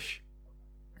 o'clock-ish,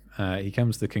 he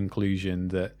comes to the conclusion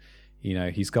that,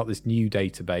 he's got this new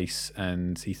database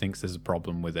and he thinks there's a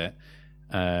problem with it.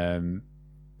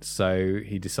 So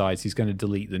he decides he's going to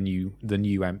delete the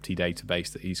new empty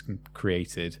database that he's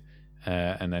created,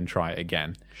 and then try it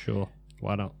again. Sure,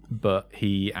 why not? But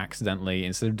he accidentally,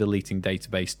 instead of deleting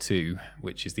database 2,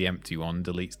 which is the empty one,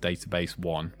 deletes database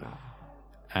 1,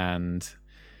 and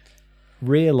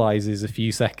realizes a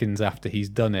few seconds after he's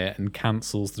done it and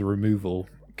cancels the removal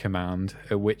command,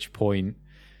 at which point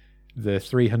the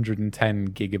 310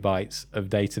 gigabytes of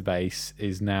database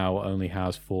is now only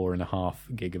has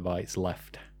 4.5 gigabytes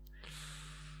left.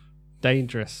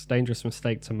 Dangerous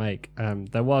mistake to make.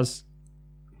 There was,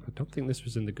 I don't think this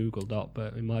was in the Google Doc,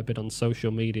 but it might have been on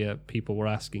social media. People were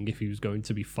asking if he was going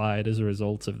to be fired as a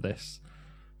result of this,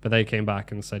 but they came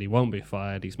back and said he won't be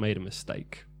fired. He's made a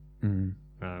mistake. And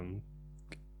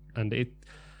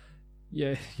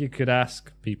you could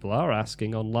ask, people are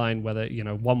asking online whether,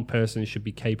 one person should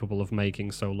be capable of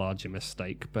making so large a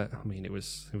mistake. But I mean, it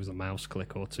was a mouse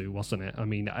click or two, wasn't it? I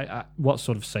mean, what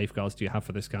sort of safeguards do you have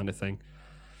for this kind of thing?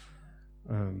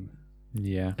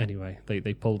 Anyway,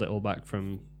 they pulled it all back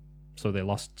so they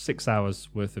lost 6 hours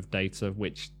worth of data,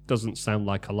 which doesn't sound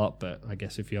like a lot, but I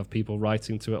guess if you have people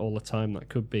writing to it all the time, that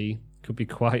could be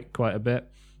quite a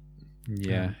bit.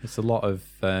 It's a lot of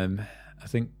I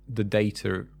think the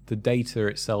data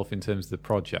itself in terms of the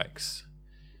projects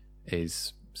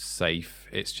is safe.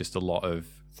 It's just a lot of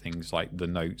things like the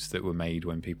notes that were made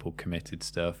when people committed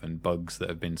stuff, and bugs that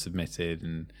have been submitted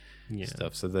and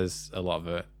stuff. So there's a lot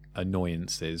of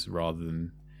annoyances rather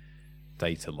than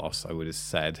data loss, I would have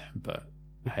said. But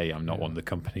hey, I'm not one of the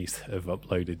companies that have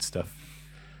uploaded stuff.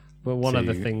 But one of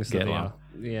the things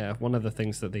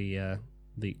that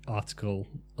the article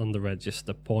on the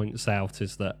register points out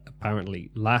is that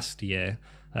apparently last year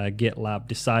GitLab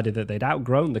decided that they'd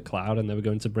outgrown the cloud and they were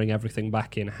going to bring everything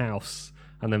back in-house.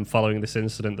 And then following this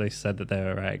incident, they said that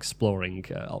they're exploring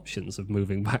options of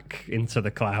moving back into the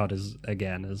cloud as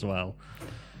well.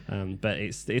 But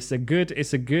it's a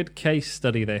good case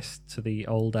study, this, to the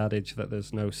old adage that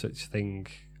there's no such thing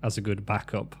as a good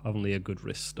backup, only a good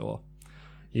restore.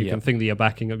 You can think that you're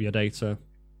backing up your data,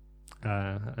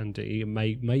 and it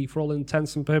may, for all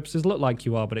intents and purposes, look like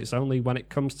you are, but it's only when it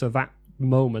comes to that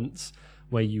moment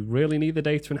where you really need the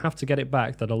data and have to get it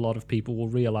back that a lot of people will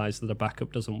realize that a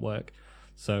backup doesn't work.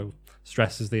 So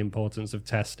stresses the importance of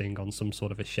testing on some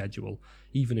sort of a schedule,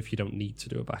 even if you don't need to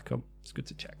do a backup. It's good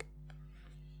to check.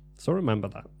 So remember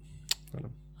that.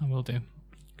 I will do.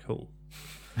 Cool.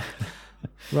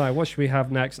 Right, what should we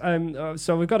have next?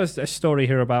 So we've got a story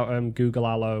here about Google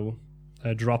Allo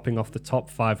dropping off the top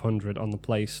 500 on the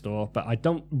Play Store, but I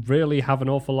don't really have an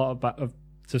awful lot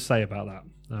to say about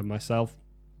that myself.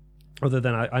 Other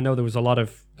than I know there was a lot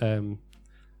of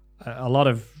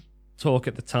talk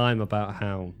at the time about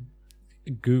how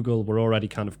Google were already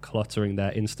kind of cluttering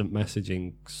their instant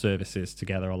messaging services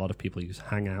together. A lot of people use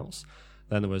Hangouts.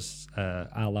 Then there was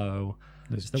Allo.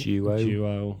 There's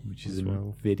Duo, which is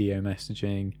video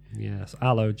messaging. Yes,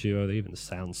 Allo, Duo, they even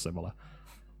sound similar.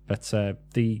 But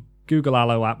the Google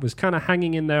Allo app was kind of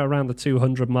hanging in there around the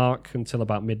 200 mark until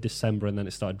about mid-December, and then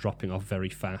it started dropping off very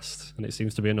fast. And it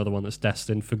seems to be another one that's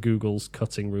destined for Google's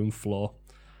cutting room floor.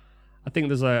 I think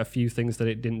there's a few things that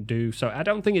it didn't do. So I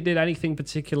don't think it did anything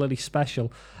particularly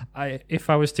special. If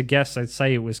I was to guess, I'd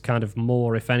say it was kind of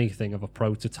more, if anything, of a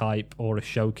prototype or a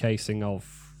showcasing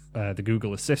of the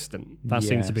Google Assistant. That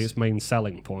seems to be its main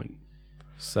selling point.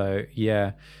 So,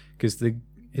 yeah, because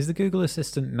is the Google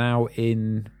Assistant now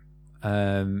in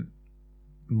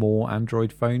more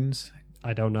Android phones?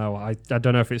 I don't know. I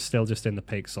don't know if it's still just in the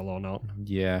Pixel or not.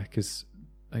 Yeah, because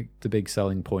like the big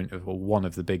selling point of, or one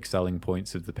of the big selling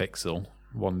points of the Pixel,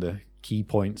 one of the key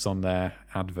points on their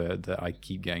advert that I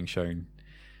keep getting shown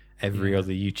every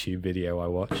other YouTube video I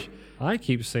watch. I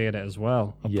keep seeing it as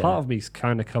well. A Yeah. part of me's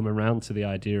kind of coming around to the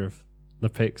idea of the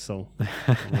Pixel.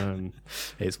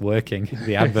 It's working.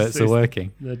 The adverts are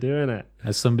working. They're doing it.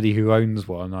 As somebody who owns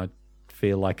one, I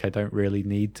feel like I don't really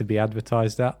need to be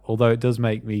advertised at, although it does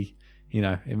make me,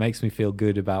 it makes me feel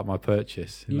good about my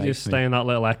purchase. You just stay in that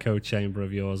little echo chamber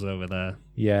of yours over there.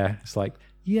 Yeah, it's like,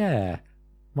 yeah,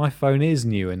 my phone is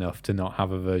new enough to not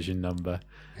have a version number.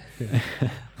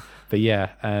 But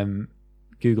yeah,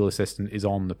 Google Assistant is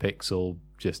on the Pixel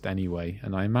just anyway,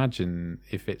 and I imagine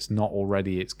if it's not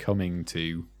already, it's coming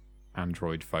to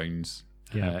Android phones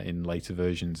in later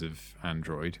versions of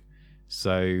Android.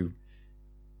 So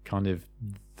kind of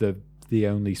the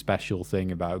only special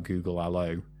thing about Google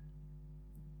Allo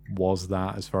was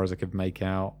that, as far as I could make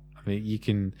out. I mean, you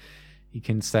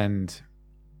can send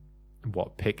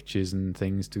pictures and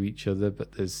things to each other,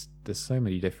 but there's so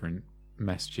many different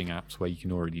messaging apps where you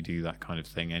can already do that kind of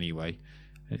thing anyway.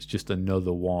 It's just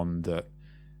another one that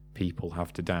people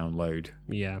have to download.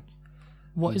 Yeah.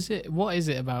 What is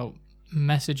it about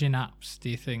messaging apps, do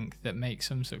you think, that makes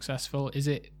them successful? Is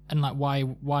it, and like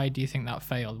why do you think that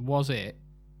failed? Was it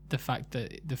the fact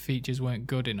that the features weren't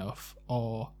good enough,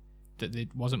 or that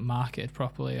it wasn't marketed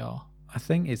properly, or? I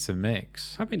think it's a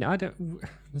mix. I mean,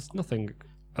 there's nothing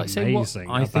Like, say amazing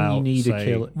I think about, you need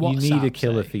say, a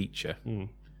killer feature.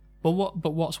 But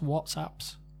what's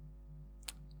WhatsApp's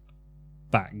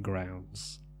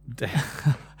backgrounds.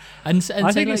 and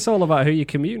I think it's all about who you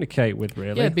communicate with,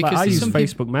 really. Yeah, because I use some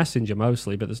Facebook Messenger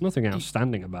mostly, but there's nothing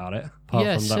outstanding about it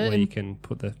apart from that way you can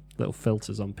put the little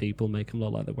filters on people, make them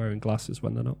look like they're wearing glasses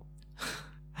when they're not.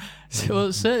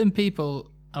 So certain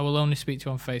people I will only speak to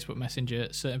on Facebook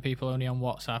Messenger, certain people only on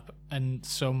WhatsApp, and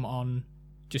some on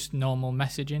just normal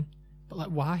messaging. But like,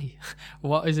 why?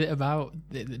 What is it about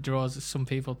that draws some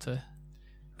people to?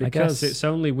 Because it's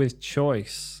only with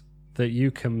choice that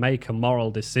you can make a moral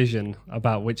decision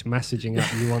about which messaging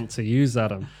app you want to use,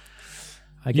 Adam.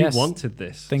 I guess you wanted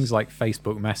this. Things like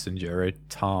Facebook Messenger are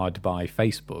tarred by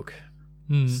Facebook.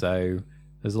 So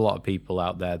there's a lot of people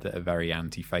out there that are very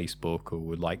anti-Facebook or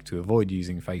would like to avoid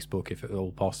using Facebook if at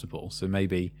all possible. So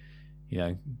maybe,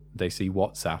 they see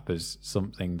WhatsApp as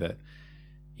something that,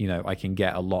 I can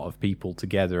get a lot of people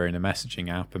together in a messaging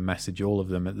app and message all of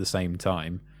them at the same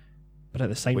time. But at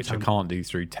the same which time, I can't do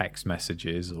through text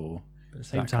messages or. At the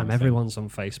same that time, kind of thing. everyone's on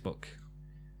Facebook.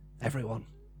 Everyone,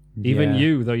 even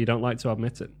you, though you don't like to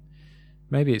admit it.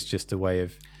 Maybe it's just a way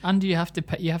of. And you have to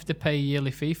pay a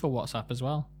yearly fee for WhatsApp as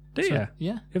well. Do you?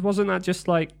 Yeah. It wasn't that just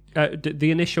like the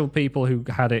initial people who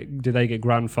had it? Did they get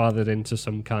grandfathered into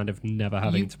some kind of never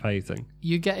having to pay thing?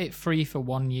 You get it free for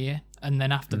 1 year, and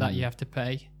then after that you have to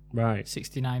pay Right.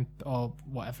 69 or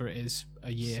whatever it is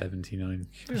a year. 79.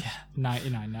 Yeah,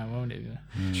 99 now, won't it?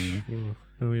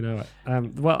 Oh, we know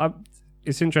it.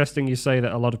 It's interesting you say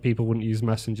that a lot of people wouldn't use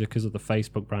Messenger because of the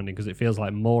Facebook branding, because it feels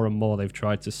like more and more they've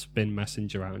tried to spin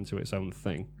Messenger out into its own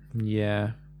thing.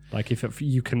 Yeah. Like if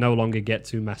you can no longer get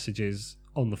to messages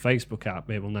on the Facebook app,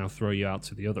 it will now throw you out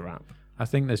to the other app. I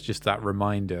think there's just that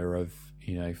reminder of,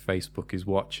 Facebook is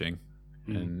watching.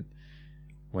 And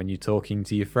when you're talking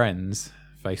to your friends,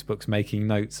 Facebook's making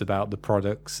notes about the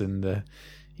products and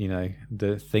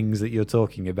the things that you're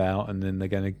talking about, and then they're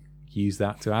going to use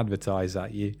that to advertise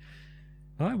at you.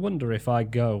 I wonder if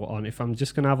if I'm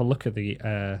just going to have a look at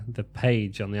the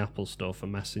page on the Apple Store for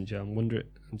Messenger, I'm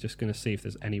just going to see if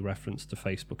there's any reference to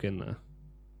Facebook in there.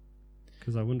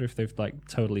 Because I wonder if they've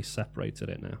totally separated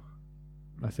it now.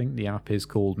 I think the app is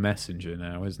called Messenger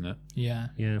now, isn't it? Yeah.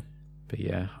 Yeah. But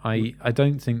yeah, I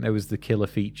don't think there was the killer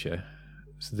feature.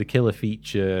 So the killer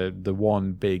feature, the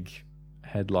one big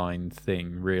headline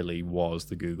thing really was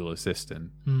the Google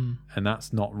Assistant. And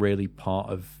that's not really part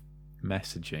of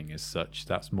messaging as such.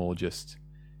 That's more just,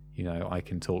 I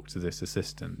can talk to this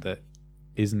assistant that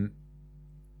isn't,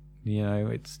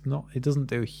 it doesn't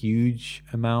do a huge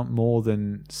amount more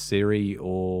than Siri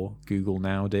or Google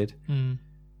Now did.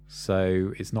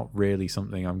 So it's not really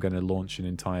something I'm going to launch an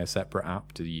entire separate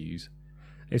app to use.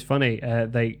 It's funny,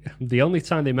 the only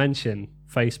time they mention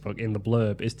Facebook in the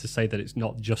blurb is to say that it's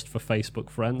not just for Facebook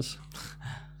friends.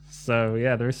 So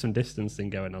yeah, there is some distancing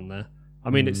going on there. I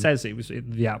mean, it says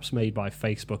the app's made by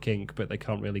Facebook Inc., but they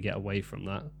can't really get away from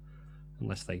that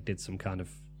unless they did some kind of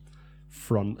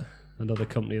front, another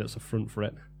company that's a front for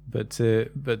it. But to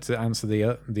answer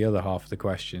the other half of the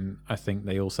question, I think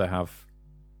they also have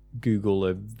Google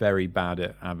are very bad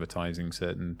at advertising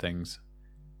certain things.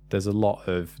 there's a lot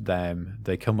of them.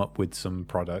 They come up with some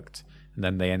product and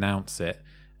then they announce it,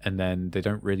 and then they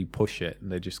don't really push it,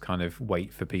 and they just kind of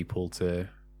wait for people to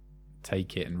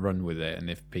take it and run with it. And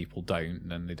if people don't,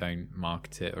 then they don't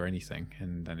market it or anything,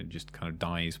 and then it just kind of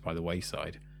dies by the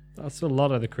wayside. That's a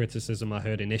lot of the criticism I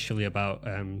heard initially about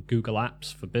Google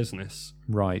Apps for business.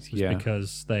 Right, yeah.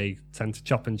 Because they tend to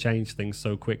chop and change things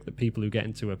so quick that people who get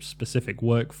into a specific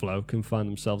workflow can find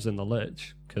themselves in the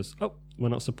lurch because, we're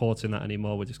not supporting that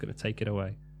anymore, we're just going to take it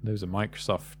away. There was a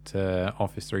Microsoft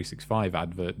Office 365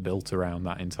 advert built around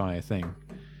that entire thing.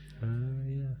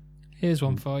 Yeah. Here's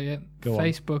one for you. Go on.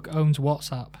 Facebook owns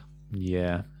WhatsApp.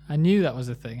 Yeah. I knew that was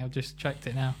a thing. I've just checked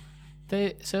it now.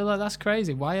 That's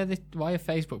crazy. Why are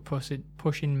Facebook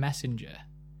pushing Messenger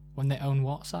when they own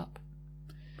WhatsApp?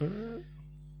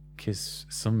 Because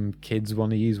some kids want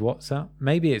to use WhatsApp.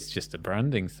 Maybe it's just a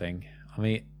branding thing. I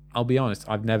mean, I'll be honest,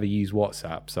 I've never used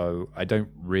WhatsApp, so I don't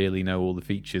really know all the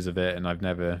features of it, and I've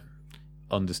never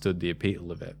understood the appeal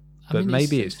of it. But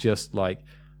maybe it's just like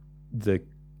the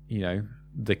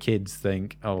kids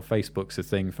think, Facebook's a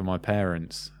thing for my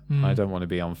parents. I don't want to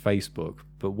be on Facebook.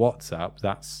 But WhatsApp,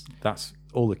 that's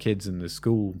all the kids in the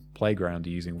school playground are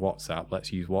using WhatsApp.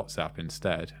 Let's use WhatsApp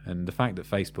instead. And the fact that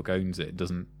Facebook owns it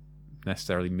doesn't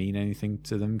necessarily mean anything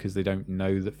to them because they don't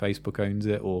know that Facebook owns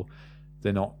it, or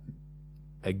they're not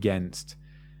against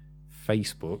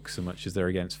Facebook so much as they're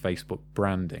against Facebook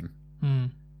branding.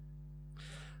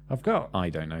 I've got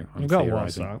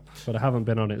theorizing. WhatsApp, but I haven't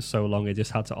been on it so long. I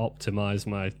just had to optimize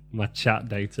my chat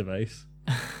database.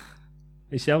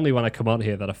 It's the only when I come on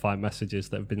here that I find messages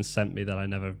that have been sent me that I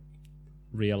never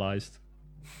realised.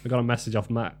 I got a message off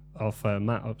Matt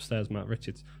upstairs, Matt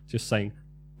Richards, just saying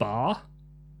bar.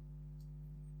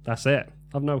 That's it.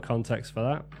 I've no context for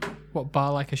that. What,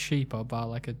 bar like a sheep or bar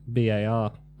like a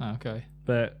BAR? Oh, okay.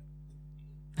 But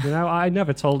I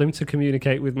never told him to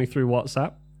communicate with me through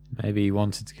WhatsApp. Maybe he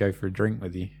wanted to go for a drink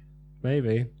with you.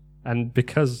 Maybe. And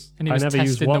because he I was never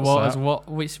use testing the waters, WhatsApp,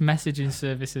 which messaging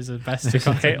services are best to hit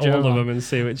contact all Joe of on. them and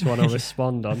see which one I'll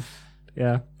respond on.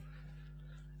 Yeah.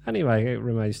 Anyway, it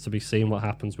remains to be seen what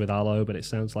happens with Allo, but it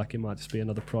sounds like it might just be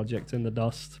another project in the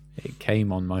dust. It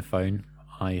came on my phone.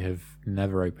 I have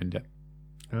never opened it.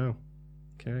 Oh.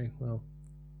 Okay, well,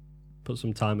 put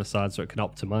some time aside so it can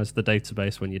optimize the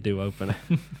database when you do open it.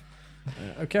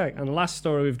 Okay, and the last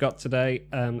story we've got today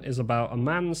is about a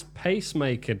man's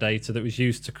pacemaker data that was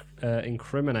used to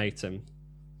incriminate him.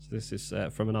 So this is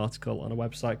from an article on a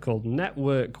website called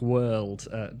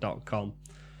networkworld.com.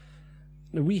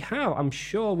 I'm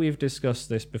sure we've discussed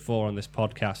this before on this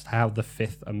podcast, how the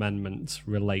Fifth Amendment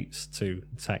relates to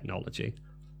technology.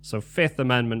 So Fifth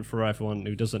Amendment, for everyone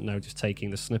who doesn't know, just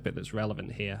taking the snippet that's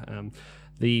relevant here,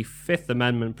 the Fifth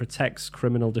Amendment protects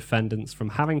criminal defendants from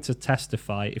having to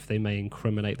testify if they may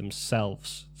incriminate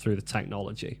themselves through the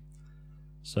technology.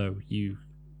 So you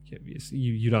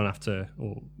don't have to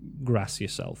grass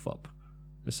yourself up,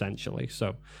 essentially.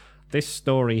 So this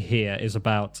story here is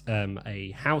about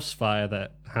a house fire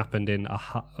that happened in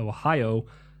Ohio,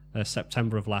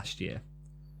 September of last year.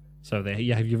 So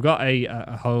you've got a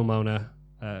homeowner,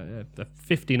 a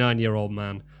 59-year-old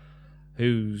man,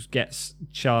 who gets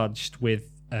charged with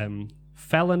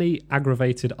felony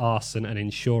aggravated arson and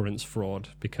insurance fraud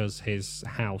because his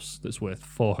house that's worth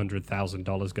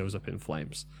 $400,000 goes up in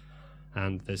flames.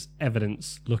 And there's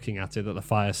evidence looking at it that the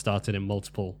fire started in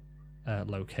multiple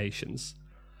locations.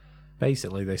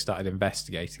 Basically, they started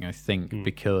investigating, I think,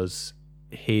 because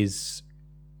his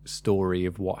story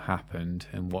of what happened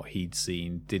and what he'd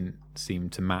seen didn't seem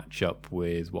to match up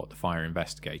with what the fire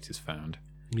investigators found.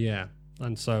 Yeah.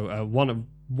 And so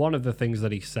one of the things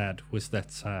that he said was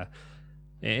that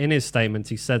in his statement,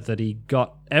 he said that he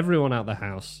got everyone out of the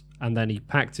house and then he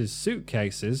packed his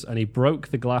suitcases and he broke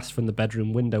the glass from the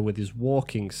bedroom window with his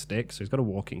walking stick. So he's got a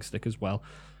walking stick as well.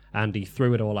 And he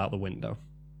threw it all out the window.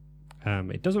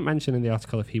 It doesn't mention in the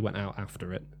article if he went out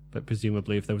after it, but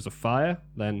presumably if there was a fire,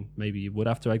 then maybe you would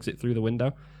have to exit through the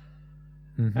window.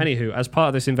 Mm-hmm. Anywho, as part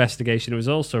of this investigation, it was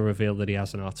also revealed that he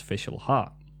has an artificial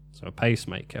heart, so a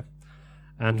pacemaker.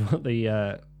 And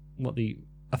what the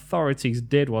authorities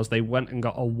did was they went and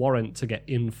got a warrant to get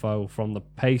info from the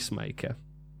pacemaker.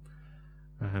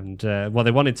 And what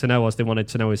they wanted to know was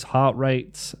his heart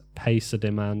rate, pacer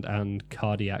demand, and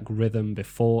cardiac rhythm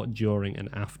before, during, and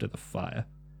after the fire.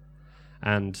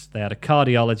 And they had a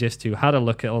cardiologist who had a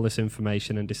look at all this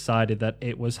information and decided that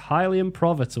it was highly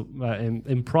improbable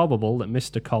that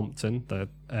Mr. Compton, the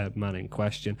man in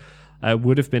question,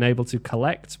 would have been able to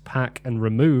collect, pack, and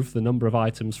remove the number of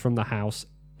items from the house,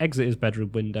 exit his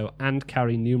bedroom window, and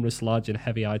carry numerous large and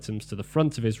heavy items to the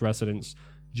front of his residence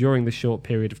during the short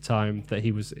period of time that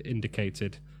he was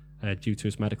indicated due to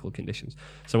his medical conditions.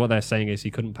 So what they're saying is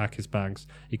he couldn't pack his bags,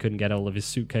 he couldn't get all of his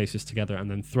suitcases together and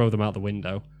then throw them out the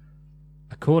window.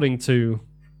 According to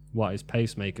what his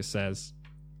pacemaker says,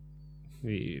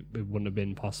 it wouldn't have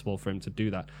been possible for him to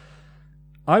do that.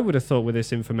 I would have thought with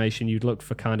this information you'd look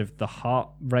for kind of the heart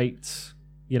rate,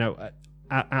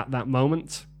 at that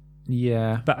moment.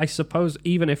 Yeah. But I suppose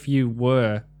even if you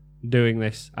were doing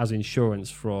this as insurance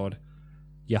fraud,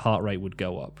 your heart rate would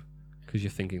go up because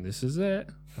you're thinking, this is it.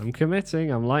 I'm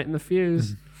committing. I'm lighting the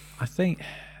fuse. I think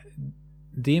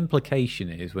the implication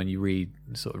is when you read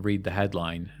the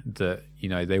headline that,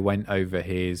 they went over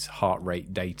his heart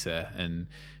rate data and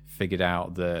figured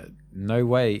out that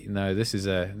this is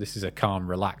a calm,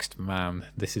 relaxed man.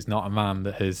 This is not a man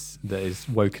that is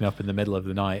woken up in the middle of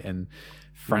the night and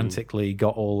frantically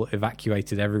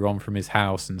evacuated everyone from his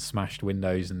house and smashed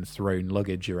windows and thrown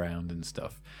luggage around and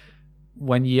stuff.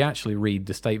 When you actually read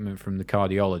the statement from the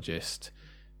cardiologist,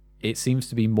 it seems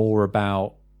to be more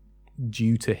about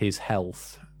due to his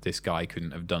health, this guy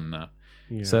couldn't have done that.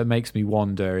 Yeah. So it makes me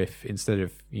wonder if instead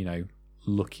of,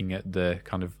 looking at the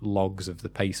kind of logs of the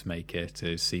pacemaker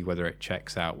to see whether it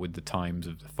checks out with the times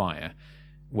of the fire,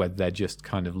 whether they're just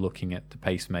kind of looking at the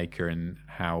pacemaker and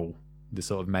how the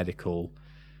sort of medical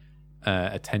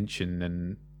attention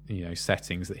and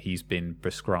settings that he's been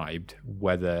prescribed,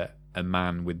 whether a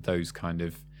man with those kind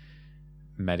of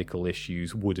medical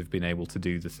issues would have been able to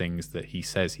do the things that he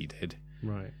says he did.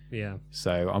 Right. Yeah.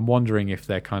 So I'm wondering if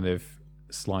they're kind of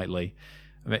slightly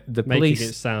the making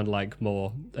it sound like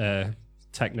more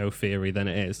techno theory than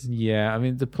it is. Yeah. I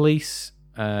mean, the police.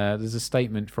 There's a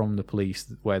statement from the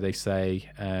police where they say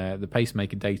the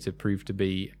pacemaker data proved to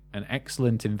be an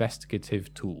excellent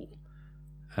investigative tool.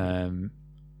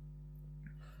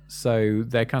 So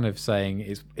they're kind of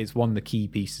saying it's one of the key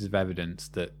pieces of evidence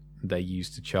that they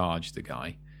used to charge the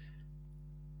guy.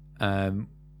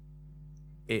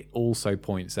 It also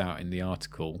points out in the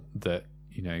article that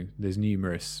there's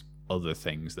numerous other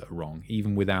things that are wrong.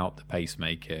 Even without the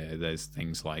pacemaker, there's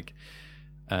things like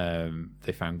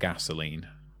they found gasoline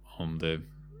on the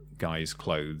guy's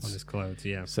clothes. On his clothes,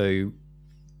 yeah. So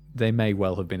they may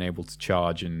well have been able to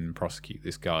charge and prosecute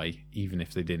this guy even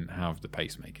if they didn't have the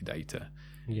pacemaker data.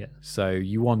 Yeah. So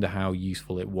you wonder how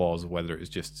useful it was, whether it was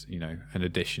just, an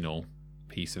additional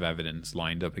piece of evidence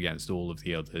lined up against all of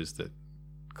the others that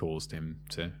caused him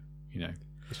to,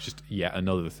 it's just yet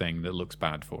another thing that looks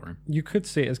bad for him. You could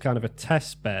see it as kind of a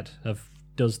test bed of,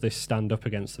 does this stand up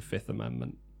against the Fifth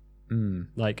Amendment?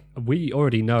 Like, we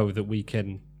already know that we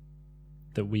can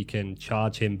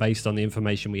charge him based on the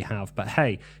information we have, but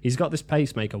hey, he's got this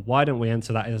pacemaker. Why don't we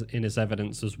enter that in as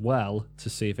evidence as well to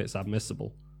see if it's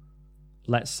admissible?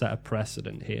 Let's set a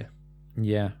precedent here.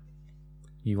 Yeah.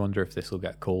 You wonder if this will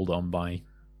get called on by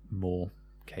more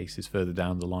cases further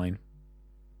down the line.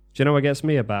 Do you know what gets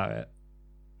me about it?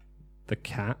 The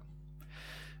cat.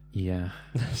 Yeah.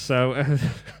 So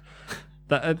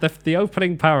the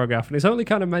opening paragraph, and it's only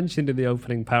kind of mentioned in the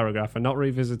opening paragraph and not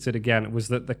revisited again, was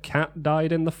that the cat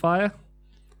died in the fire.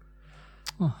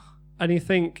 Oh. And you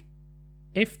think,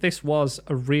 if this was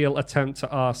a real attempt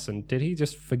at arson, did he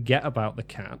just forget about the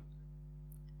cat?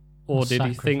 Or did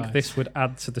he think this would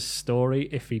add to the story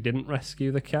if he didn't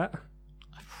rescue the cat?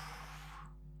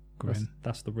 Grim.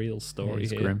 That's the real story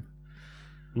here.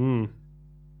 Grim.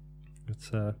 It's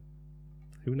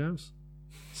who knows?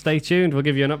 Stay tuned. We'll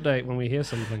give you an update when we hear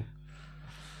something.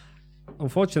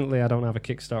 Unfortunately, I don't have a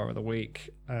Kickstarter of the week,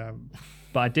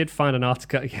 but I did find an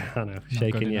article. Yeah, I know,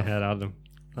 shaking your head, Adam.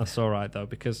 That's all right though,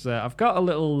 because I've got a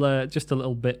little, just a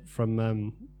little bit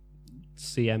from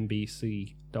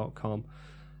CNBC.com.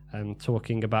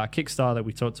 Talking about a Kickstarter that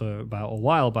we talked about a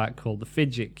while back called the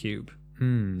Fidget Cube.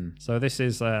 So this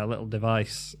is a little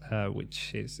device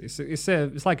which is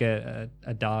it's like a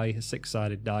die, a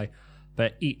six-sided die,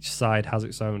 but each side has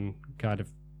its own kind of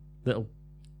little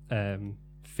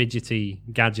fidgety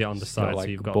gadget on the side. Like so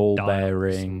you've got ball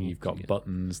bearing, you've got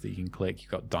buttons that you can click,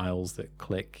 you've got dials that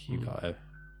click, you've got a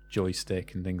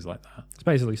joystick and things like that. It's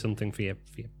basically something for you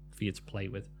to play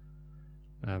with.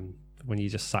 When you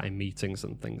just sat in meetings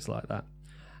and things like that.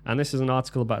 And this is an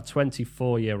article about a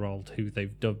 24-year-old who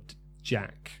they've dubbed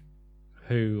Jack,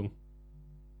 who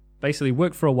basically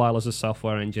worked for a while as a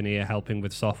software engineer helping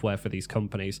with software for these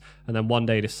companies, and then one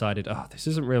day decided, this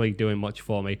isn't really doing much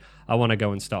for me. I want to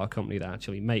go and start a company that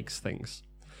actually makes things.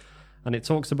 And it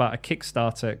talks about a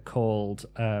Kickstarter called,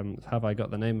 have I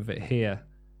got the name of it here?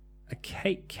 A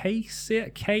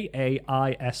Kaisr?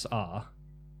 Kaisr.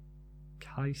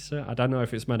 Kaiser? I don't know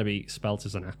if it's meant to be spelt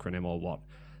as an acronym or what,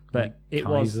 but it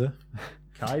was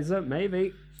Kaiser,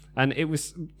 maybe. And it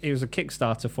was a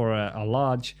Kickstarter for a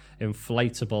large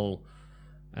inflatable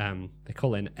They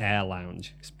call it an air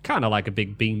lounge. It's kind of like a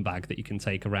big beanbag that you can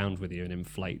take around with you and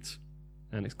inflate.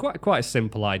 And it's quite a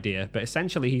simple idea, but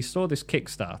essentially he saw this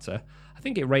Kickstarter. I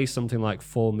think it raised something like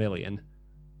 4 million,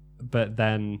 but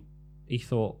then he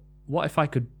thought, what if I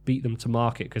could beat them to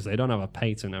market, because they don't have a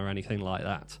patent or anything like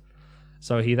that.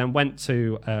 So he then went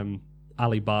to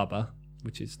Alibaba,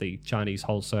 which is the Chinese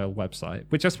wholesale website,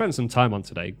 which I spent some time on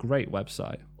today. Great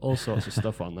website, all sorts of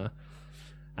stuff on there,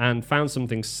 and found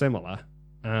something similar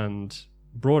and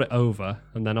brought it over.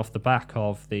 And then off the back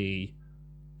of the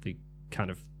kind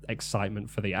of excitement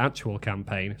for the actual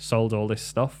campaign, sold all this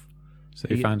stuff. So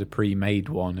he found a pre-made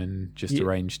one and just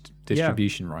arranged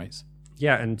distribution rights.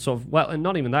 Yeah, and sort of, and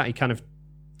not even that, he kind of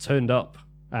turned up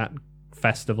at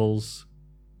festivals,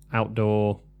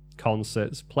 outdoor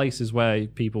concerts, places where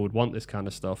people would want this kind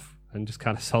of stuff, and just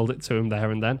kind of sold it to him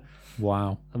there and then.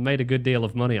 Wow. And made a good deal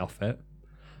of money off it.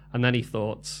 And then he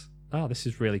thought, oh, this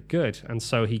is really good. And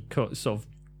so he sort of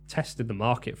tested the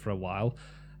market for a while.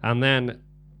 And then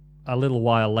a little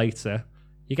while later,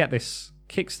 you get this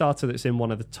Kickstarter that's in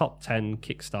one of the top 10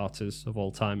 Kickstarters of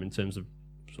all time in terms of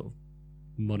sort of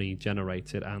money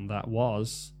generated, and that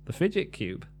was the Fidget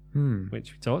Cube,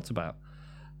 which we talked about.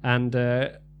 And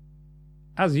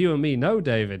as you and me know,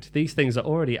 David, these things are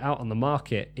already out on the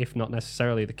market, if not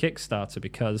necessarily the Kickstarter,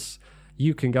 because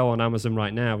you can go on Amazon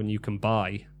right now and you can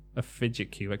buy a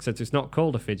Fidget Cube, except it's not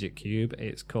called a Fidget Cube,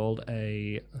 it's called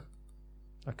I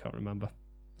can't remember.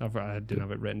 I didn't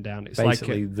have it written down. It's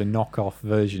basically like the knockoff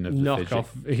version of the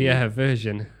Fidget.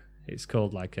 Version. It's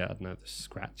called I don't know, the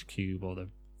Scratch Cube or the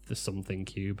something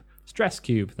cube. Stress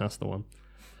Cube, that's the one.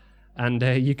 And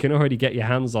you can already get your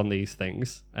hands on these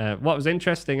things. What was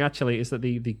interesting, actually, is that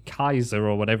the Kaiser,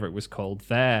 or whatever it was called,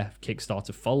 their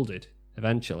Kickstarter folded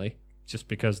eventually, just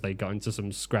because they got into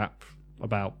some scrap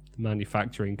about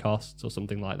manufacturing costs or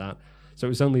something like that. So it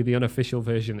was only the unofficial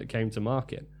version that came to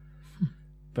market.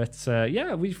 But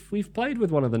we've played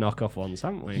with one of the knockoff ones,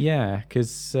 haven't we? Yeah,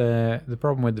 because the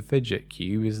problem with the Fidget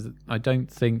Cube is that I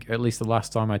don't think, at least the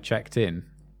last time I checked in,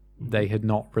 they had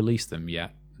not released them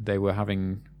yet. They were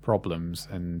having problems,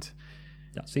 and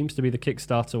that seems to be the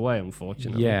Kickstarter way,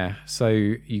 unfortunately. Yeah, so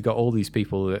you got all these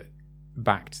people that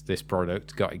backed this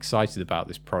product, got excited about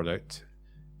this product,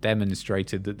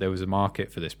 demonstrated that there was a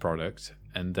market for this product,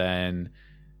 and then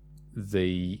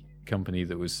the company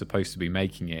that was supposed to be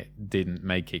making it didn't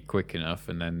make it quick enough,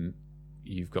 and then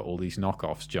you've got all these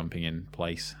knockoffs jumping in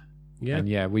place. Yeah.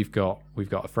 And we've got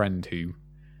a friend who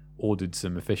ordered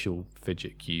some official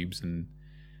Fidget Cubes and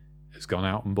has gone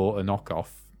out and bought a knockoff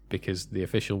because the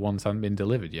official ones hadn't been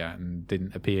delivered yet and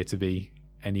didn't appear to be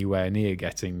anywhere near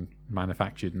getting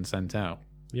manufactured and sent out.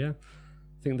 Yeah.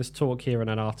 I think there's talk here in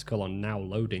an article on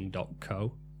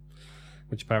nowloading.co,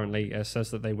 which apparently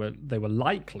says that they were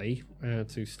likely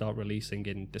to start releasing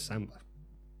in December.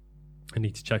 I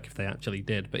need to check if they actually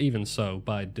did, but even so,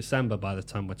 by December, by the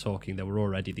time we're talking, there were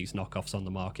already these knockoffs on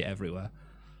the market everywhere.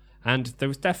 And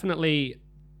there's definitely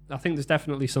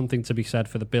something to be said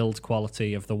for the build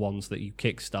quality of the ones that you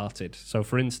kickstarted. So,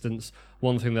 for instance,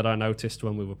 one thing that I noticed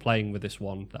when we were playing with this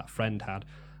one that a friend had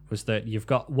was that you've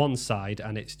got one side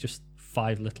and it's just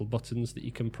 5 little buttons that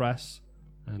you can press.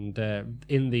 And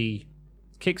in the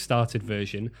kickstarted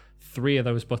version, 3 of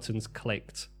those buttons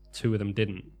clicked, 2 of them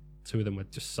didn't. 2 of them were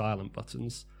just silent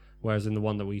buttons. Whereas in the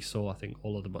one that we saw, I think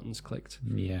all of the buttons clicked.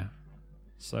 Yeah.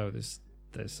 So there's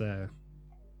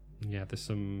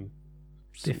some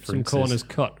differences. Corners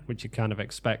cut, which you kind of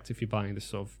expect if you're buying this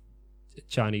sort of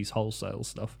Chinese wholesale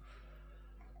stuff.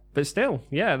 But still,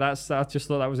 yeah, I just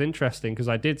thought that was interesting because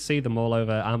I did see them all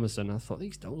over Amazon. I thought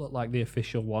these don't look like the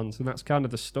official ones, and that's kind of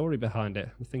the story behind it.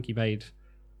 I think he made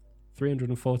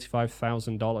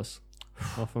 $345,000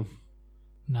 off them.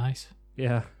 Nice.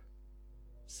 Yeah.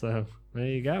 So there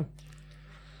you go.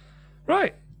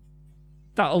 Right,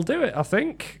 that'll do it, I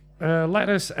think. Let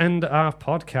us end our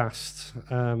podcast.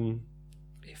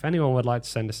 If anyone would like to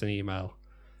send us an email,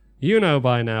 you know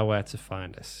by now where to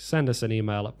find us. Send us an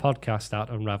email at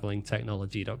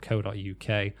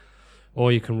podcast@unravellingtechnology.co.uk,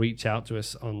 or you can reach out to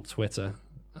us on Twitter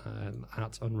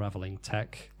at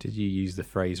unravellingtech. Did you use the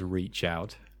phrase reach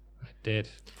out? I did.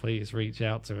 Please reach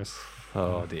out to us.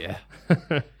 Oh dear.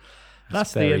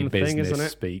 That's the very end business thing, isn't it?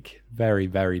 Speak. Very,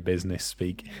 very business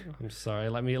speak. I'm sorry.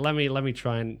 Let me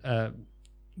try and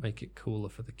make it cooler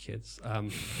for the kids.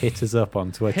 Hit us up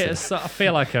on Twitter. I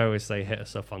feel like I always say hit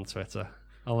us up on Twitter.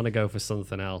 I want to go for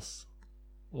something else.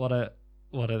 What are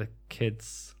the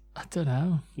kids? I don't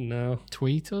know. No.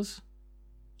 Tweet us.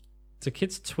 Do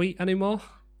kids tweet anymore?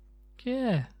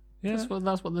 Yeah. Yeah.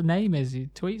 That's what the name is. You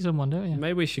tweet someone, don't you?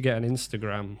 Maybe we should get an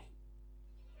Instagram.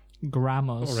 gram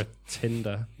us. Or a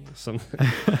Tinder. Something.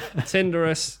 Tinder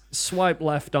us. Swipe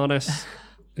left on us.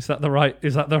 Is that the right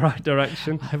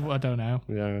direction? I don't know.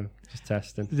 Yeah, just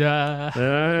testing.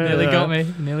 Nearly got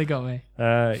me.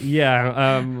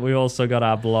 We also got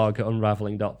our blog,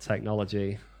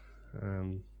 unravelling.technology.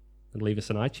 And leave us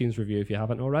an iTunes review if you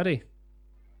haven't already.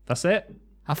 That's it.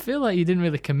 I feel like you didn't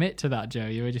really commit to that, Joe.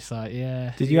 You were just like,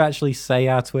 yeah. Did you actually say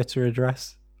our Twitter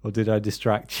address? Or did I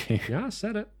distract you? Yeah, I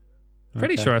said it.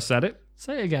 Pretty sure I said it.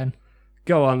 Say it again.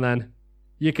 Go on then.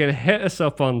 You can hit us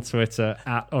up on Twitter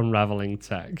at Unravelling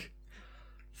Tech.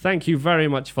 Thank you very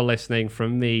much for listening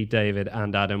from me, David,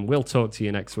 and Adam. We'll talk to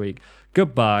you next week.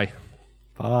 Goodbye.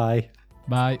 Bye.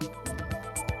 Bye.